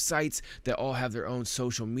websites that all have their own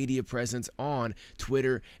social media presence on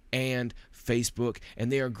Twitter and Facebook,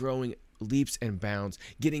 and they are growing leaps and bounds,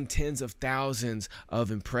 getting tens of thousands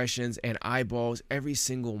of impressions and eyeballs every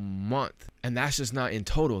single month. And that's just not in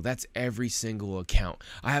total. That's every single account.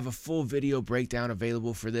 I have a full video breakdown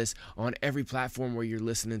available for this on every platform where you're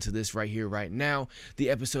listening to this right here, right now.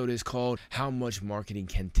 The episode is called How Much Marketing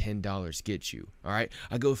Can $10 Get You? All right.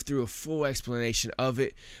 I go through a full explanation of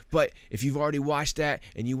it. But if you've already watched that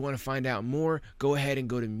and you want to find out more, go ahead and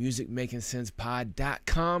go to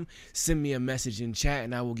musicmakingsensepod.com. Send me a message in chat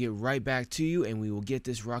and I will get right back to you, and we will get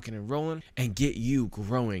this rocking and rolling and get you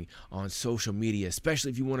growing on social media,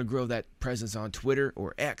 especially if you want to grow that presence on Twitter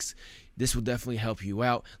or X. This will definitely help you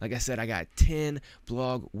out. Like I said, I got 10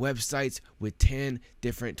 blog websites with 10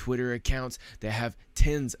 different Twitter accounts that have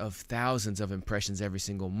tens of thousands of impressions every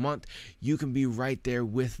single month. You can be right there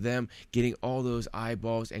with them, getting all those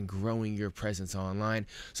eyeballs and growing your presence online.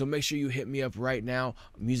 So make sure you hit me up right now,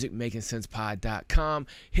 musicmakingsensepod.com.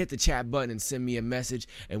 Hit the chat button and send me a message,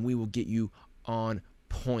 and we will get you on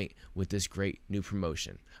point with this great new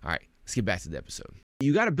promotion. All right, let's get back to the episode.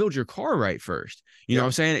 You got to build your car right first. You know what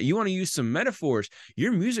I'm saying? You want to use some metaphors.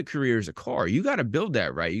 Your music career is a car. You got to build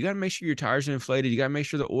that right. You got to make sure your tires are inflated. You got to make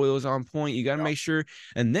sure the oil is on point. You got to make sure.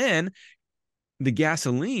 And then the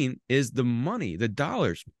gasoline is the money, the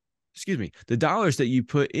dollars. The dollars that you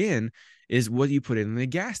put in is what you put in the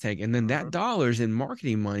gas tank. And then that dollars in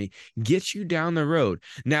marketing money gets you down the road.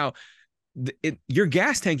 Now, your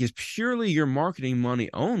gas tank is purely your marketing money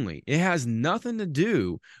only. It has nothing to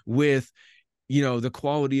do with the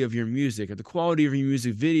quality of your music or the quality of your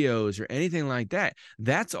music videos or anything like that.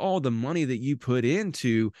 That's all the money that you put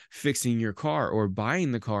into fixing your car or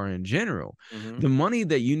buying the car in general. The money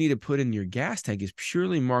that you need to put in your gas tank is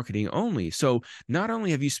purely marketing only. So not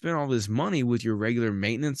only have you spent all this money with your regular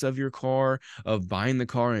maintenance of your car, of buying the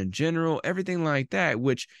car in general, everything like that,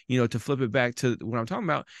 which, to flip it back to what I'm talking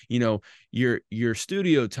about, your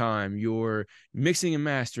studio time, your mixing and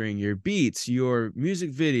mastering, your beats, your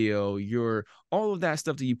music video, your all of that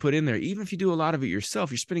stuff that you put in there, even if you do a lot of it yourself,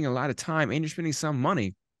 you're spending a lot of time and you're spending some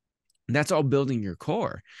money. That's all building your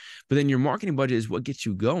car. But then your marketing budget is what gets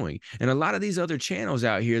you going. And a lot of these other channels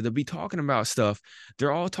out here, they'll be talking about stuff.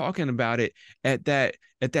 They're all talking about it at that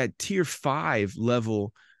tier 5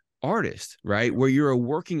 level artist, right? Where you're a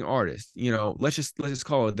working artist, let's just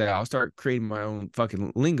call it that. I'll start creating my own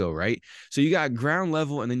fucking lingo, right? So you got ground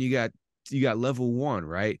level and then you got level 1,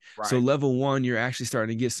 right? So level 1, you're actually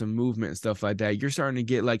starting to get some movement and stuff like that. You're starting to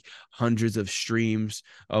get like hundreds of streams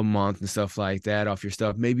a month and stuff like that off your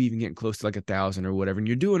stuff, maybe even getting close to like 1,000 or whatever. And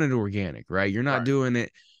you're doing it organic, right? You're not doing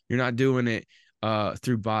it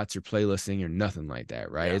through bots or playlisting or nothing like that,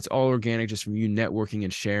 right? Yeah. It's all organic, just from you networking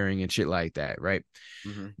and sharing and shit like that, right?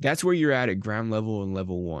 That's where you're at ground level and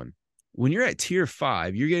level 1. When you're at tier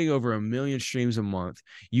 5, you're getting over 1 million streams a month.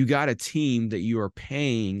 You got a team that you are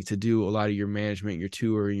paying to do a lot of your management, your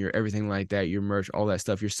tour, and your everything like that, your merch, all that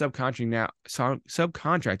stuff. You're subcontracting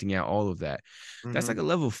out all of that. That's like a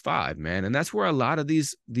level 5, man. And that's where a lot of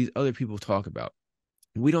these other people talk about.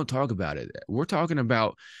 We don't talk about it. We're talking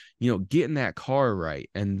about, getting that car right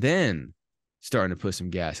and then starting to put some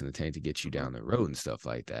gas in the tank to get you down the road and stuff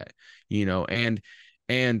like that,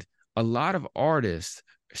 and a lot of artists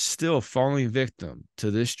still falling victim to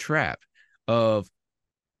this trap of,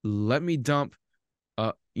 let me dump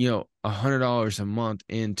 $100 a month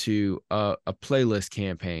into a playlist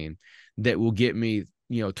campaign that will get me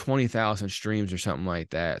 20,000 streams or something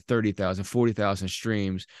like that, 30,000, 40,000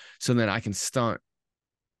 streams, so that I can stunt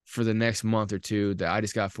for the next month or two that I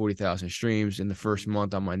just got 40,000 streams in the first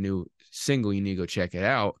month on my new single. You need to go check it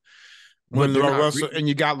out. When Russell, and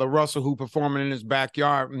you got LaRussell who performing in his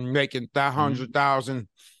backyard and making that 100,000,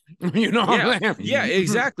 Yeah,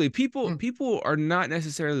 exactly. People are not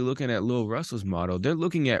necessarily looking at Lil Russell's model. They're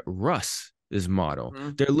looking at Russ's model.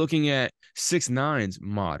 They're looking at 6ix9ine's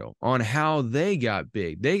model on how they got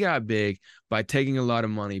big. They got big by taking a lot of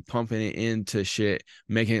money, pumping it into shit,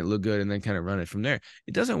 making it look good, and then kind of run it from there.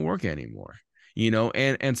 It doesn't work anymore.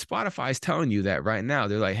 And Spotify's telling you that right now.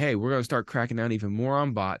 They're like, hey, we're going to start cracking down even more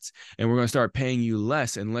on bots, and we're going to start paying you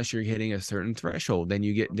less unless you're hitting a certain threshold. Then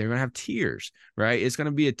they're going to have tiers, right? It's going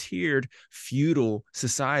to be a tiered feudal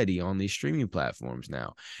society on these streaming platforms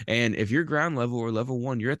now. And if you're ground level or level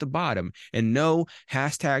 1, you're at the bottom, and no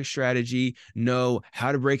hashtag strategy, no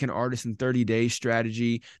how to break an artist in 30 days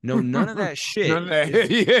strategy, no, none of that shit. None of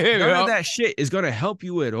that shit is going to help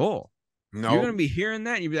you at all. No. You're going to be hearing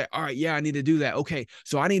that and you'll be like, all right, yeah, I need to do that. Okay,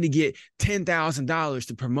 so I need to get $10,000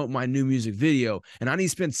 to promote my new music video, and I need to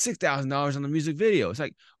spend $6,000 on the music video. It's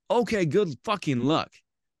like, okay, good fucking luck.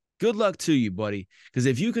 Good luck to you, buddy. Because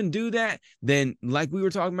if you can do that, then like we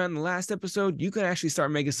were talking about in the last episode, you can actually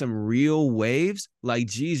start making some real waves like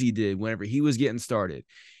Jeezy did whenever he was getting started.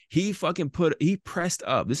 He pressed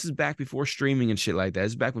up. This is back before streaming and shit like that.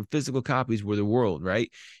 This is back when physical copies were the world,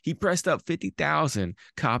 right? He pressed up 50,000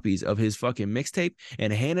 copies of his fucking mixtape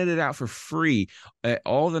and handed it out for free at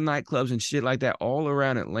all the nightclubs and shit like that all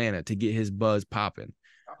around Atlanta to get his buzz popping.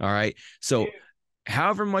 All right. So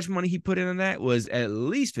however much money he put into that was at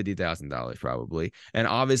least $50,000 probably. And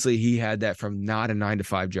obviously he had that from not a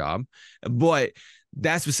 9-to-5 job, but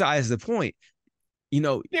that's besides the point.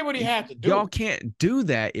 Did what he had to do. Y'all can't do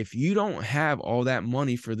that if you don't have all that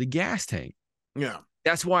money for the gas tank. Yeah.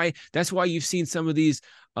 That's why you've seen some of these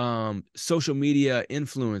social media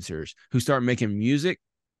influencers who start making music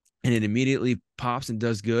and it immediately pops and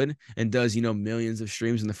does good and does, millions of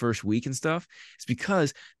streams in the first week and stuff. It's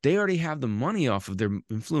because they already have the money off of their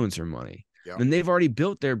influencer money. Yeah. And they've already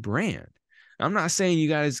built their brand. I'm not saying you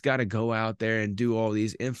guys got to go out there and do all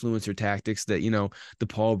these influencer tactics that, the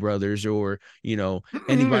Paul brothers or,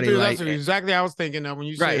 anybody Dude, like. That's exactly what I was thinking of when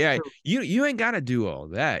you said. Right, yeah. You ain't got to do all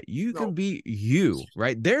that. You can be you,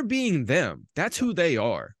 right? They're being them. That's who they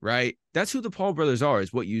are, right? That's who the Paul brothers are,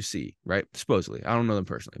 is what you see, right? Supposedly. I don't know them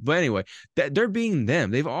personally. But anyway, they're being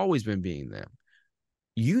them. They've always been being them.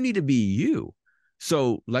 You need to be you.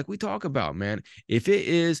 So like we talk about, man, if it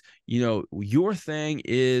is, your thing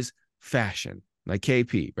is fashion, like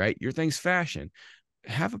KP, right? Your thing's fashion.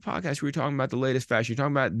 Have a podcast where you're talking about the latest fashion. You're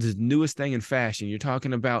talking about the newest thing in fashion. You're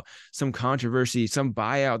talking about some controversy, some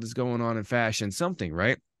buyout that's going on in fashion, something,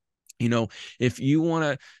 right? You know, if you want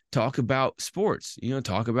to talk about sports, you know,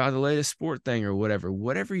 talk about the latest sport thing or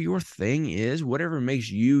whatever your thing is, whatever makes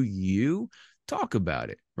you, talk about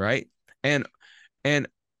it, right? And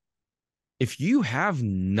if you have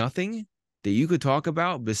nothing that you could talk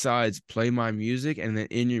about besides play my music, and then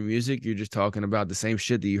in your music you're just talking about the same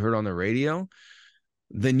shit that you heard on the radio,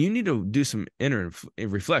 then you need to do some inner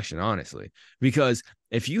reflection, honestly, because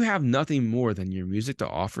if you have nothing more than your music to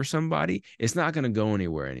offer somebody, it's not going to go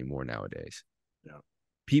anywhere anymore nowadays. Yeah.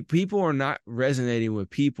 People are not resonating with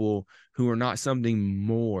people who are not something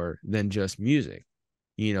more than just music.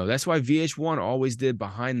 You know, that's why VH1 always did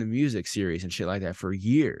Behind the Music series and shit like that for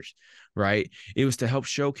years, right? It was to help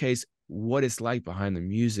showcase what it's like behind the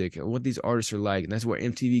music and what these artists are like. And that's where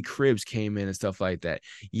MTV Cribs came in and stuff like that.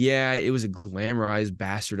 Yeah, it was a glamorized,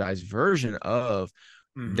 bastardized version of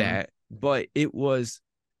that, but it was,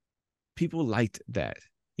 people liked that.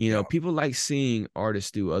 You know, people like seeing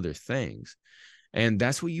artists do other things. And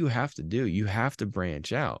that's what you have to do. You have to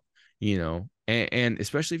branch out, you know, and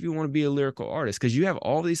especially if you want to be a lyrical artist, because you have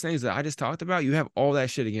all these things that I just talked about, you have all that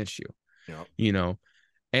shit against you, you know.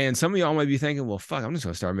 And some of y'all might be thinking, well, fuck, I'm just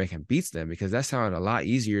going to start making beats then, because that sounded a lot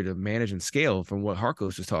easier to manage and scale from what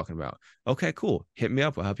Harkos was talking about. Okay, cool. Hit me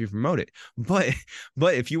up. I'll help you promote it. But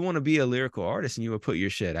if you want to be a lyrical artist and you would put your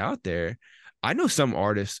shit out there, I know some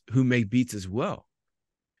artists who make beats as well.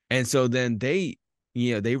 And so then they,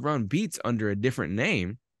 you know, they run beats under a different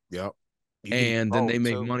name. Yep. And then they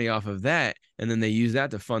make money off of that, and then they use that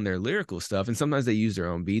to fund their lyrical stuff. And sometimes they use their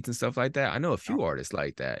own beats and stuff like that. I know a few artists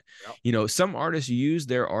like that. You know, some artists use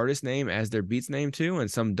their artist name as their beats name too, and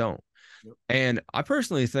some don't. And I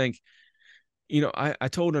personally think, you know, I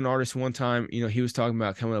told an artist one time, you know, he was talking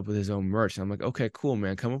about coming up with his own merch. And I'm like, okay, cool,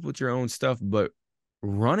 man, come up with your own stuff, but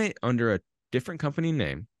run it under a different company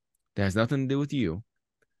name that has nothing to do with you.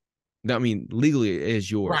 I mean, legally it is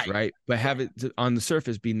yours, right? But have it on the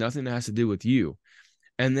surface be nothing that has to do with you.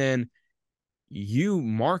 And then you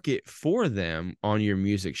market for them on your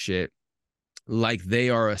music shit like they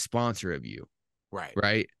are a sponsor of you.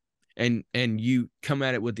 Right. And you come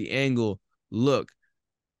at it with the angle, look,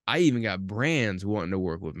 I even got brands wanting to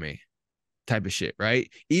work with me type of shit,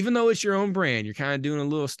 right? Even though it's your own brand, you're kind of doing a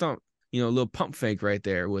little stump, you know, a little pump fake right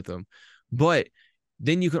there with them. But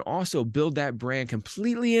then you can also build that brand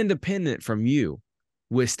completely independent from you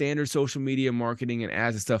with standard social media marketing and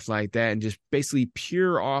ads and stuff like that, and just basically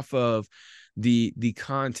pure off of the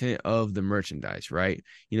content of the merchandise, right?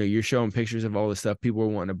 You know, you're showing pictures of all the stuff, people are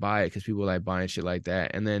wanting to buy it because people like buying shit like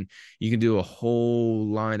that. And then you can do a whole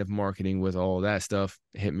line of marketing with all that stuff.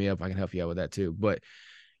 Hit me up, I can help you out with that too. But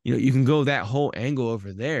you know, you can go that whole angle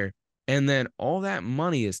over there, and then all that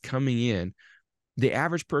money is coming in. The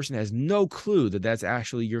average person has no clue that that's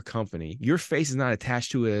actually your company. Your face is not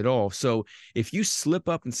attached to it at all. So if you slip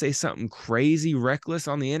up and say something crazy reckless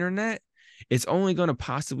on the internet, it's only going to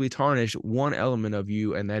possibly tarnish one element of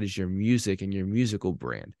you, and that is your music and your musical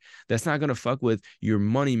brand. That's not going to fuck with your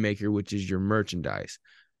moneymaker, which is your merchandise.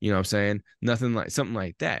 You know what I'm saying? Nothing like something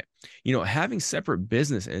like that. You know, having separate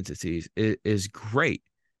business entities is great.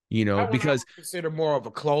 You know, because consider more of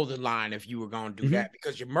a clothing line if you were going to do that,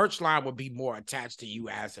 because your merch line would be more attached to you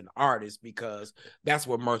as an artist, because that's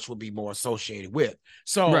what merch would be more associated with.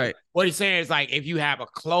 So what he's saying is, like, if you have a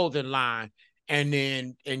clothing line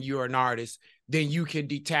and you're an artist, then you can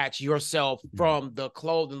detach yourself from the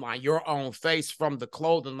clothing line, your own face from the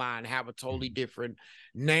clothing line, have a totally different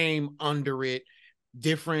name under it,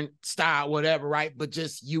 different style, whatever, right? But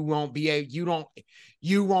just you won't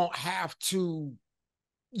have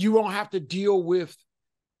to deal with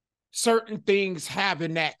certain things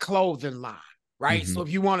having that clothing line, right? So if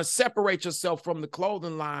you want to separate yourself from the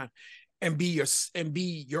clothing line and be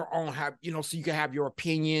your own, have, you know, so you can have your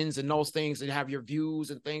opinions and those things and have your views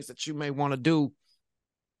and things that you may want to do,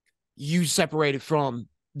 you separated from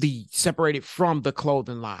the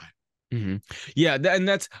clothing line. Yeah, and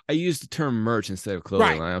that's, I use the term merch instead of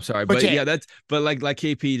clothing line. I'm sorry, but yeah, that's, but like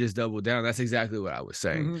KP just doubled down. That's exactly what I was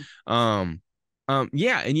saying.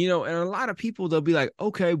 Yeah, and you know, and a lot of people, they'll be like,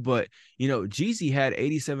 okay, but you know, Jeezy had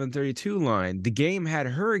 8732 line, The Game had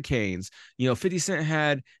Hurricanes, you know, 50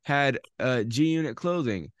 Cent had G Unit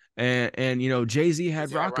clothing, and you know, Jay-Z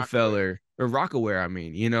had Rockefeller or Rockaware, I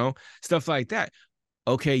mean, you know, stuff like that.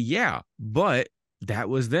 Okay, yeah, but that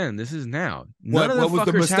was then. This is now. None of the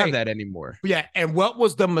fuckers have that anymore. Yeah, and what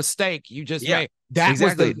was the mistake you just made? That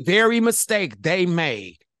was the very mistake they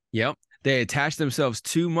made. Yep. They attach themselves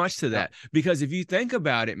too much to that, because if you think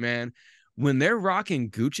about it, man, when they're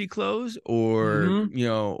rocking Gucci clothes or you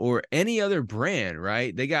know, or any other brand,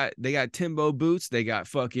 right? They got Timbo boots, they got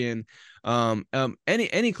fucking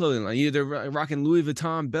any clothing line, either rocking Louis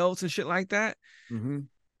Vuitton belts and shit like that.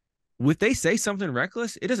 Mm-hmm. If they say something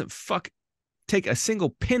reckless, it doesn't take a single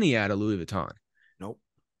penny out of Louis Vuitton. Nope.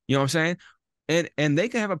 You know what I'm saying? And they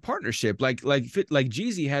can have a partnership like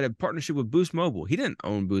Jeezy had a partnership with Boost Mobile. He didn't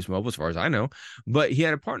own Boost Mobile as far as I know, but he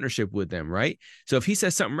had a partnership with them, right? So if he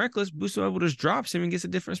says something reckless, Boost Mobile just drops him and gets a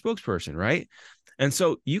different spokesperson, right? And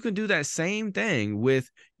so you can do that same thing with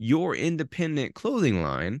your independent clothing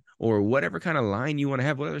line or whatever kind of line you want to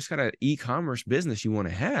have, whatever kind of e-commerce business you want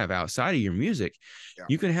to have outside of your music. Yeah.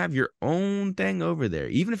 You can have your own thing over there.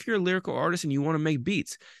 Even if you're a lyrical artist and you want to make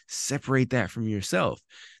beats, separate that from yourself.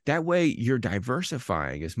 That way you're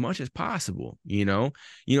diversifying as much as possible,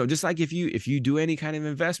 just like if you do any kind of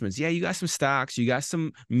investments, yeah, you got some stocks, you got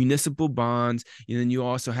some municipal bonds, and then you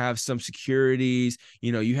also have some securities,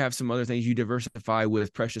 you have some other things you diversify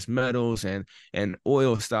with precious metals and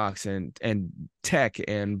oil stocks and tech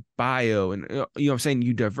and bio. And, what I'm saying,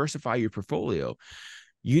 you diversify your portfolio.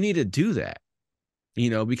 You need to do that,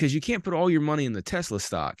 because you can't put all your money in the Tesla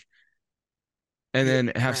stock and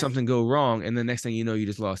then have something go wrong. And the next thing you know, you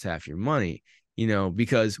just lost half your money,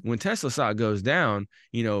 because when Tesla stock goes down,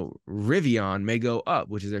 Rivian may go up,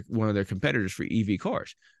 which is one of their competitors for EV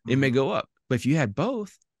cars. It may go up. But if you had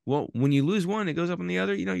both, well, when you lose one, it goes up on the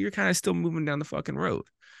other, you're kind of still moving down the fucking road.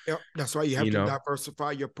 Yep, that's why you have to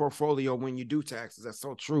diversify your portfolio when you do taxes. That's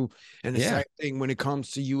so true. And the same thing when it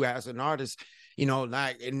comes to you as an artist,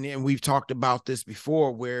 and we've talked about this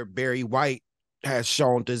before, where Barry White has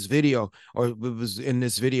shown this video, or it was in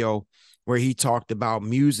this video where he talked about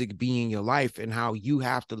music being your life and how you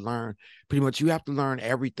have to learn, pretty much you have to learn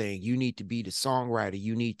everything. You need to be the songwriter.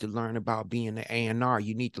 You need to learn about being the A&R.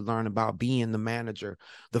 You need to learn about being the manager,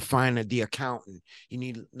 the accountant. You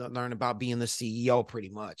need to learn about being the CEO, pretty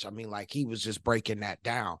much. I mean, like, he was just breaking that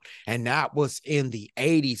down. And that was in the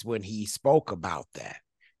 80s when he spoke about that.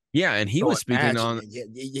 Yeah, and he was speaking on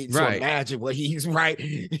so imagine what he's right.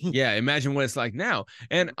 Yeah, imagine what it's like now.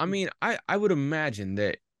 And I mean, I would imagine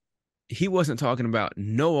that he wasn't talking about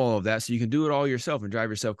know all of that so you can do it all yourself and drive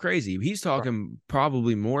yourself crazy. He's talking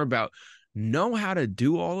probably more about know how to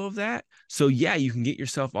do all of that. So yeah, you can get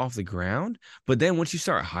yourself off the ground. But then once you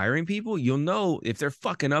start hiring people, you'll know if they're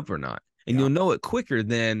fucking up or not. And you'll know it quicker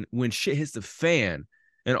than when shit hits the fan.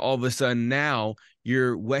 And all of a sudden now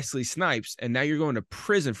you're Wesley Snipes and now you're going to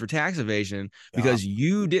prison for tax evasion because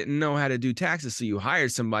you didn't know how to do taxes. So you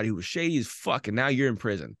hired somebody who was shady as fuck and now you're in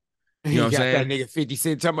prison. You know what I'm saying? That nigga 50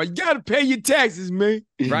 Cent talking about, you got to pay your taxes, man.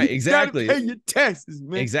 Right, exactly. You got to pay your taxes,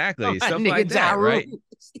 man. Exactly. Stuff like that, right?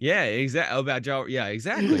 Yeah, exactly. About Ja, yeah,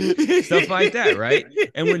 exactly. Stuff like that, right?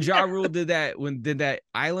 And when Ja Rule did that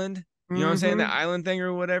island, you know what I'm saying? The island thing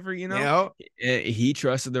or whatever, he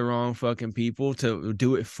trusted the wrong fucking people to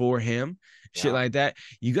do it for him. Shit like that.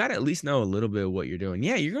 You got to at least know a little bit of what you're doing.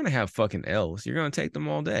 Yeah, you're going to have fucking L's. You're going to take them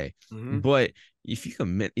all day. But if you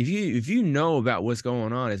commit, if you know about what's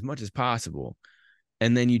going on as much as possible,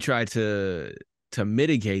 and then you try to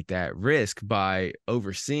mitigate that risk by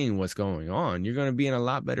overseeing what's going on, you're going to be in a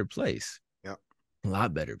lot better place. A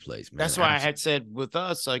lot better place, man. That's why I had said with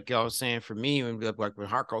us, like I was saying, for me, like with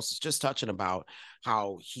Harkos, is just touching about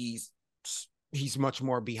how he's much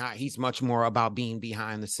more behind. He's much more about being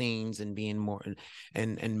behind the scenes and being more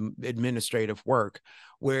and administrative work.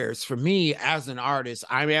 Whereas for me as an artist,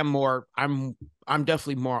 I'm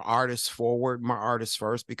definitely more artist forward, more artist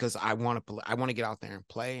first, because I want to get out there and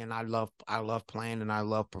play, and I love playing and I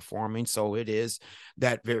love performing. So it is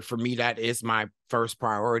that for me, that is my first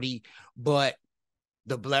priority. But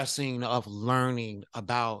the blessing of learning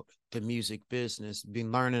about the music business,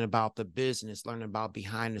 learning about the business, learning about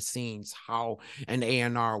behind the scenes, how an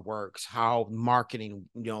A&R works, how marketing,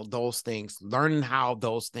 those things, learning how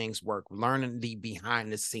those things work, learning the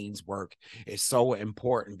behind the scenes work is so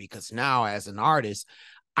important, because now as an artist,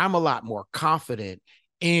 I'm a lot more confident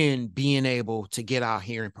in being able to get out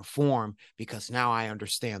here and perform, because now I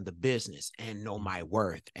understand the business and know my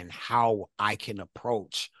worth and how I can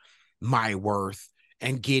approach my worth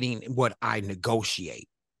and getting what I negotiate.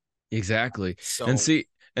 Exactly. So, and see,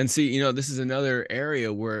 this is another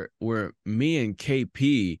area where me and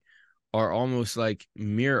KP are almost like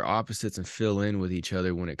mirror opposites and fill in with each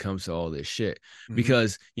other when it comes to all this shit.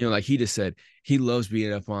 Because, like he just said, he loves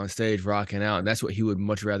being up on stage, rocking out. And that's what he would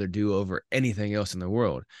much rather do over anything else in the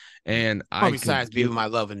world. And besides being with my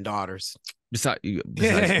loving daughters.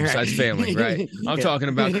 Besides family, right? I'm talking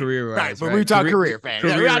about career-wise, right? But we talk career,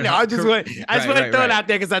 family. I know. I just want to throw it out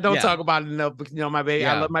there because I don't talk about it enough. My baby,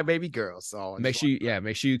 I love my baby girl. So make sure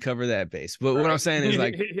you cover that base. But what I'm saying is,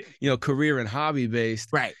 like, career and hobby based,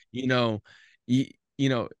 right?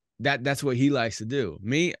 that's what he likes to do.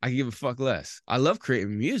 Me, I give a fuck less. I love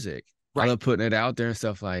creating music. Right. I love putting it out there and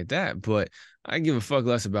stuff like that. But I give a fuck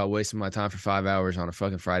less about wasting my time for 5 hours on a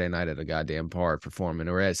fucking Friday night at a goddamn park performing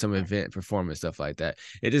or at some event performing stuff like that.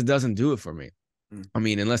 It just doesn't do it for me. I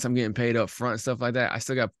mean, unless I'm getting paid up front and stuff like that, I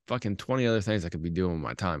still got fucking 20 other things I could be doing with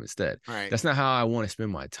my time instead. Right. That's not how I want to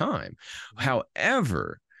spend my time.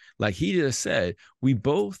 However, like he just said, we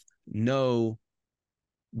both know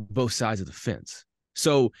both sides of the fence.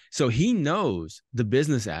 So he knows the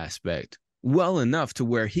business aspect well enough to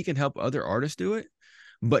where he can help other artists do it,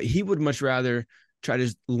 but he would much rather try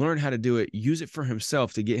to learn how to do it, use it for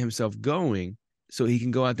himself to get himself going so he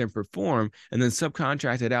can go out there and perform and then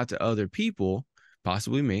subcontract it out to other people,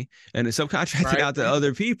 possibly me, and then subcontract it out to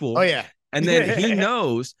other people. Oh yeah. And then he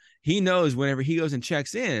knows whenever he goes and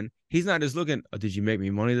checks in, he's not just looking, oh, did you make me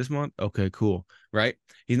money this month? Okay, cool. Right.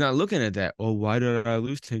 He's not looking at that. Oh, why did I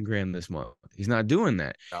lose 10 grand this month? He's not doing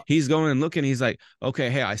that. No. He's going and looking. He's like, okay,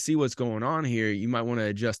 hey, I see what's going on here. You might want to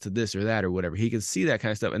adjust to this or that or whatever. He can see that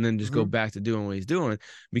kind of stuff and then just go back to doing what he's doing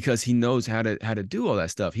because he knows how to do all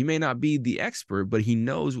that stuff. He may not be the expert, but he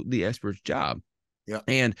knows the expert's job. Yeah.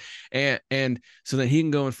 And so then he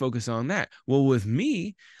can go and focus on that. Well, with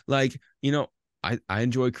me, like, you know, I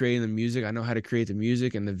enjoy creating the music. I know how to create the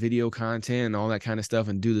music and the video content and all that kind of stuff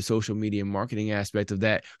and do the social media marketing aspect of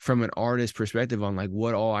that from an artist perspective on like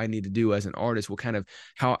what all I need to do as an artist, what kind of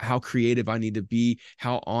how creative I need to be,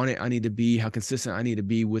 how on it I need to be, how consistent I need to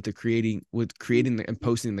be with creating and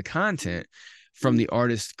posting the content. From the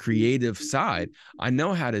artist creative side, I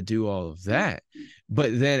know how to do all of that.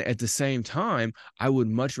 But then at the same time, I would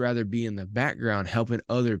much rather be in the background helping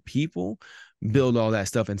other people build all that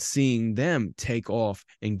stuff and seeing them take off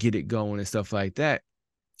and get it going and stuff like that.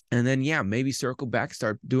 And then, yeah, maybe circle back,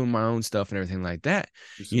 start doing my own stuff and everything like that,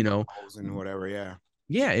 you know, and whatever. Yeah.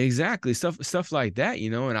 Yeah, exactly. Stuff like that, you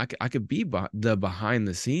know, and I could be the behind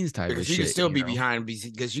the scenes type because of you shit. Can still be behind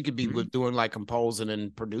because you could be doing like composing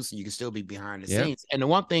and producing. You can still be behind the scenes. And the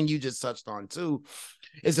one thing you just touched on too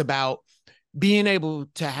is about being able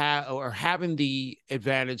to have or having the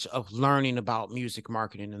advantage of learning about music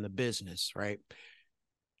marketing and the business, right?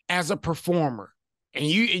 As a performer, and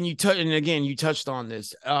you touched on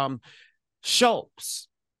this, shows.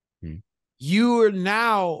 You are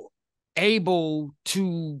now able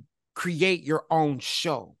to create your own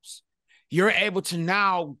shows. You're able to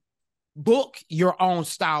now book your own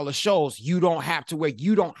style of shows. You don't have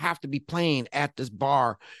to be playing at this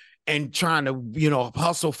bar and trying to, you know,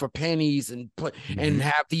 hustle for pennies and and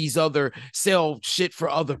have these other sell shit for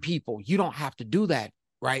other people. You don't have to do that,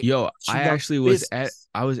 right? Yo, I actually was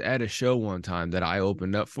at a show one time that I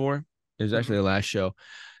opened up for. It was actually the last show.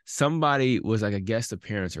 Somebody was like a guest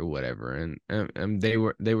appearance or whatever, and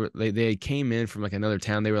they came in from like another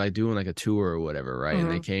town. They were like doing like a tour or whatever, right?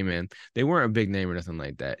 And they came in. They weren't a big name or nothing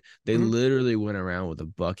like that. They literally went around with a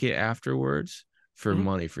bucket afterwards for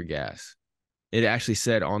money for gas. It actually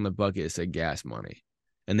said on the bucket, it said gas money.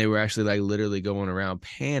 And they were actually like literally going around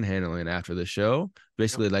panhandling after the show.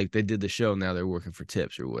 Basically, like they did the show, now they're working for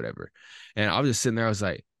tips or whatever. And I was just sitting there, I was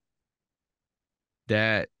like,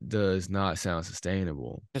 that does not sound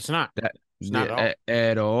sustainable. It's not. It's not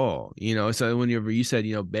at all. You know, so whenever you said,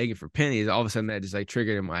 you know, begging for pennies, all of a sudden that just like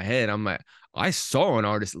triggered in my head. I'm like, I saw an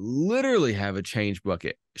artist literally have a change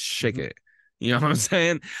bucket, shake it. You know what I'm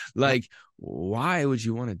saying? Like, why would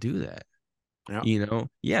you want to do that? Yeah. You know,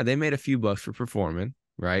 yeah, they made a few bucks for performing,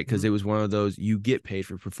 right? Because it was one of those you get paid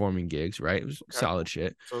for performing gigs, right? It was solid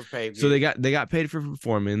shit. So they got paid for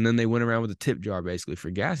performing, and then they went around with a tip jar basically for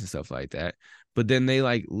gas and stuff like that. But then they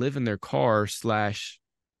like live in their car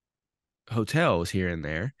 / hotels here and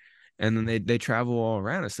there, and then they travel all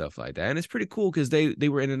around and stuff like that. And it's pretty cool because they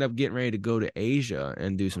were ended up getting ready to go to Asia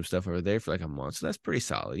and do some stuff over there for like a month. So that's pretty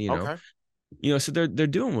solid, you know. You know, so they're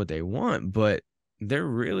doing what they want, but they're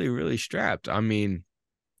really, really strapped. I mean,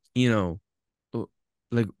 you know,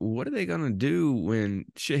 like what are they gonna do when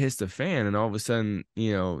shit hits the fan and all of a sudden,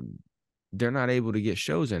 you know, they're not able to get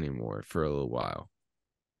shows anymore for a little while?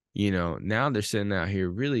 You know, now they're sitting out here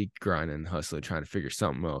really grinding and hustling, trying to figure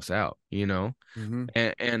something else out, you know?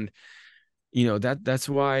 And you know, that's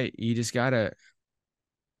why you just gotta,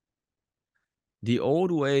 the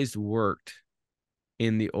old ways worked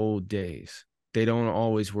in the old days. They don't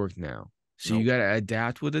always work now. So you gotta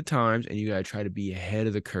adapt with the times and you gotta try to be ahead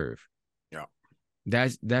of the curve. Yeah.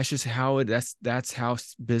 That's just how that's how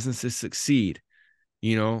businesses succeed.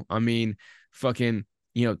 You know, I mean, fucking,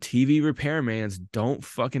 you know, TV repairmans don't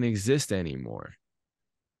fucking exist anymore.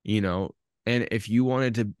 You know, and if you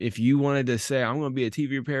wanted to say I'm going to be a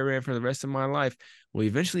TV repairman for the rest of my life, well,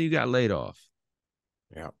 eventually you got laid off.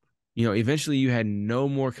 Yeah. Eventually you had no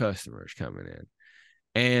more customers coming in.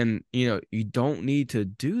 And, you don't need to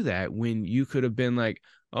do that when you could have been like,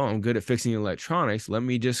 oh, I'm good at fixing electronics. Let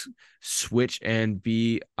me just switch and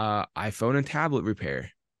be iPhone and tablet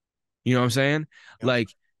repair. You know what I'm saying? Yep. Like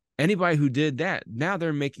anybody who did that, now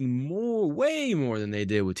they're making way more than they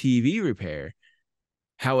did with TV repair.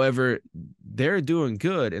 However, they're doing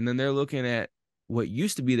good. And then they're looking at what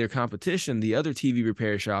used to be their competition, the other TV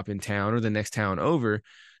repair shop in town or the next town over,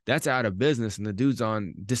 that's out of business. And the dude's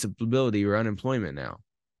on disability or unemployment now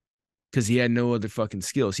because he had no other fucking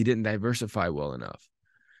skills. He didn't diversify well enough,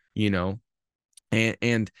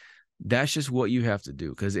 and that's just what you have to do.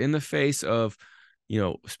 Because in the face of,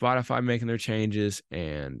 Spotify making their changes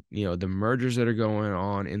and, the mergers that are going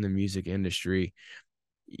on in the music industry,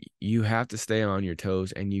 you have to stay on your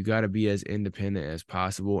toes and you got to be as independent as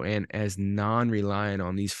possible and as non-reliant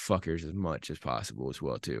on these fuckers as much as possible as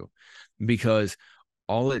well too, because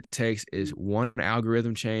all it takes is one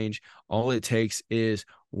algorithm change. All it takes is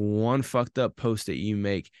one fucked up post that you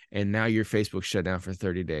make, and now your Facebook shut down for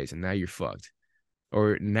 30 days and now you're fucked.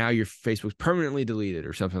 Or now your Facebook's permanently deleted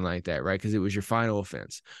or something like that, right? Because it was your final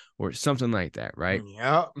offense or something like that, right?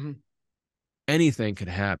 Yeah. Anything could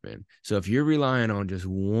happen. So if you're relying on just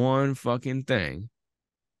one fucking thing,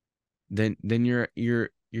 then you're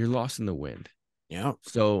lost in the wind. Yeah.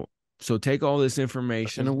 So take all this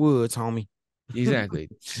information in the woods, homie. Exactly.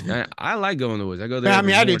 I like going to the woods. I go there. I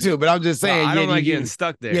mean, I do too, but I'm just saying. I don't like getting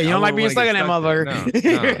stuck there. Yeah, you don't like being stuck in that mother. No.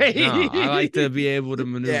 I like to be able to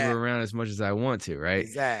maneuver around as much as I want to, right?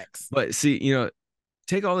 Exactly. But see,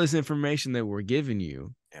 take all this information that we're giving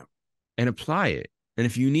you and apply it. And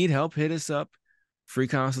if you need help, hit us up, free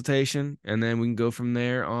consultation, and then we can go from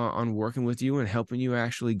there on working with you and helping you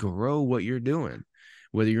actually grow what you're doing.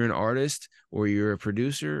 Whether you're an artist or you're a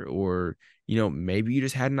producer or, maybe you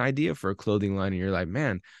just had an idea for a clothing line and you're like,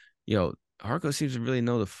 man, Harco seems to really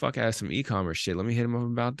know the fuck out of some e-commerce shit. Let me hit him up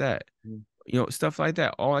about that. Stuff like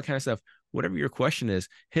that, all that kind of stuff. Whatever your question is,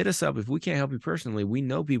 hit us up. If we can't help you personally, we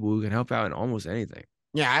know people who can help out in almost anything.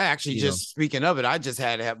 Yeah, I actually speaking of it, I just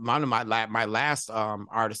had to have one of my last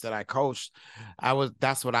artists that I coached.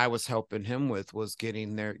 That's what I was helping him with, was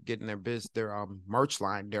getting their merch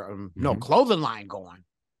line, their clothing line going.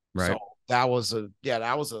 Right. So that was a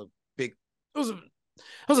big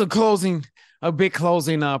big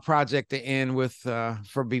closing project to end with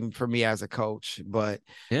for me as a coach. But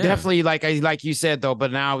definitely like you said though,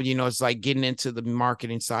 but now it's like getting into the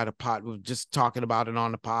marketing side of just talking about it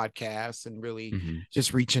on the podcast and really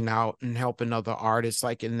just reaching out and helping other artists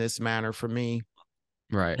like in this manner for me.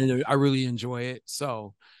 Right. And I really enjoy it.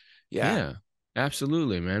 So yeah,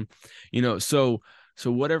 absolutely, man. So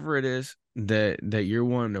whatever it is that you're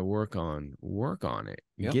wanting to work on it,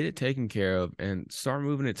 get it taken care of, and start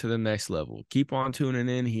moving it to the next level. Keep on tuning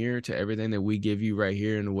in here to everything that we give you right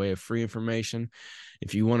here in the way of free information.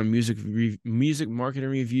 If you want a music marketing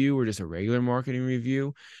review or just a regular marketing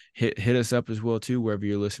review, hit us up as well too, wherever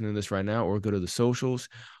you're listening to this right now, or go to the socials.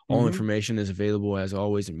 All information is available as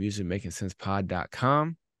always at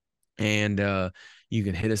musicmakingsense.pod.com. And you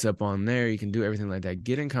can hit us up on there. You can do everything like that.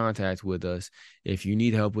 Get in contact with us if you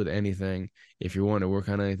need help with anything, if you're wanting to work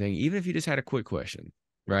on anything, even if you just had a quick question,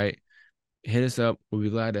 right? Hit us up. We'll be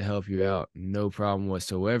glad to help you out. No problem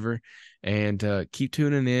whatsoever. And keep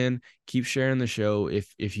tuning in. Keep sharing the show.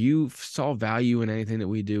 If you saw value in anything that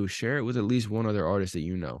we do, share it with at least one other artist that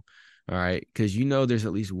you know. All right? Because there's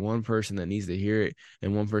at least one person that needs to hear it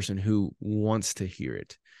and one person who wants to hear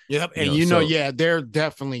it. Yep. And there are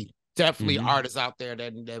definitely artists out there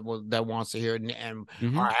that wants to hear it and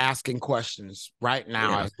are asking questions right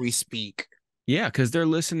now as we speak. Yeah, because they're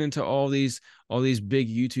listening to all these big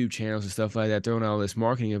YouTube channels and stuff like that, throwing out all this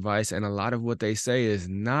marketing advice, and a lot of what they say is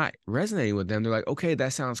not resonating with them. They're like, okay,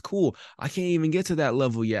 that sounds cool. I can't even get to that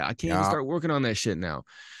level yet. I can't even start working on that shit now.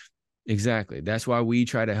 Exactly. That's why we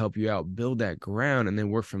try to help you out, build that ground, and then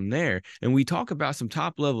work from there. And we talk about some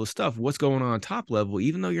top level stuff, what's going on top level.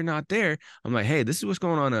 Even though you're not there, I'm like, hey, this is what's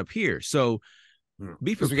going on up here. So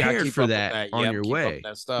be prepared for that on your way.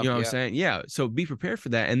 You know what I'm saying? Yeah. So be prepared for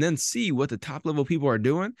that and then see what the top level people are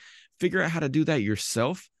doing. Figure out how to do that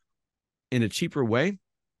yourself in a cheaper way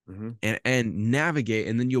and navigate.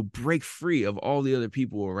 And then you'll break free of all the other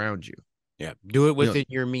people around you. Yeah. Do it within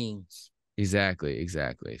your means.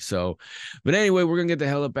 Exactly. So, but anyway, we're going to get the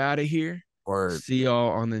hell up out of here. See y'all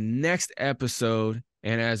on the next episode.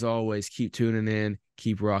 And as always, keep tuning in,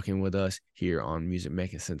 keep rocking with us here on Music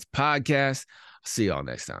Making Sense Podcast. See y'all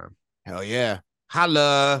next time. Hell yeah.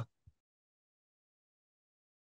 Holla.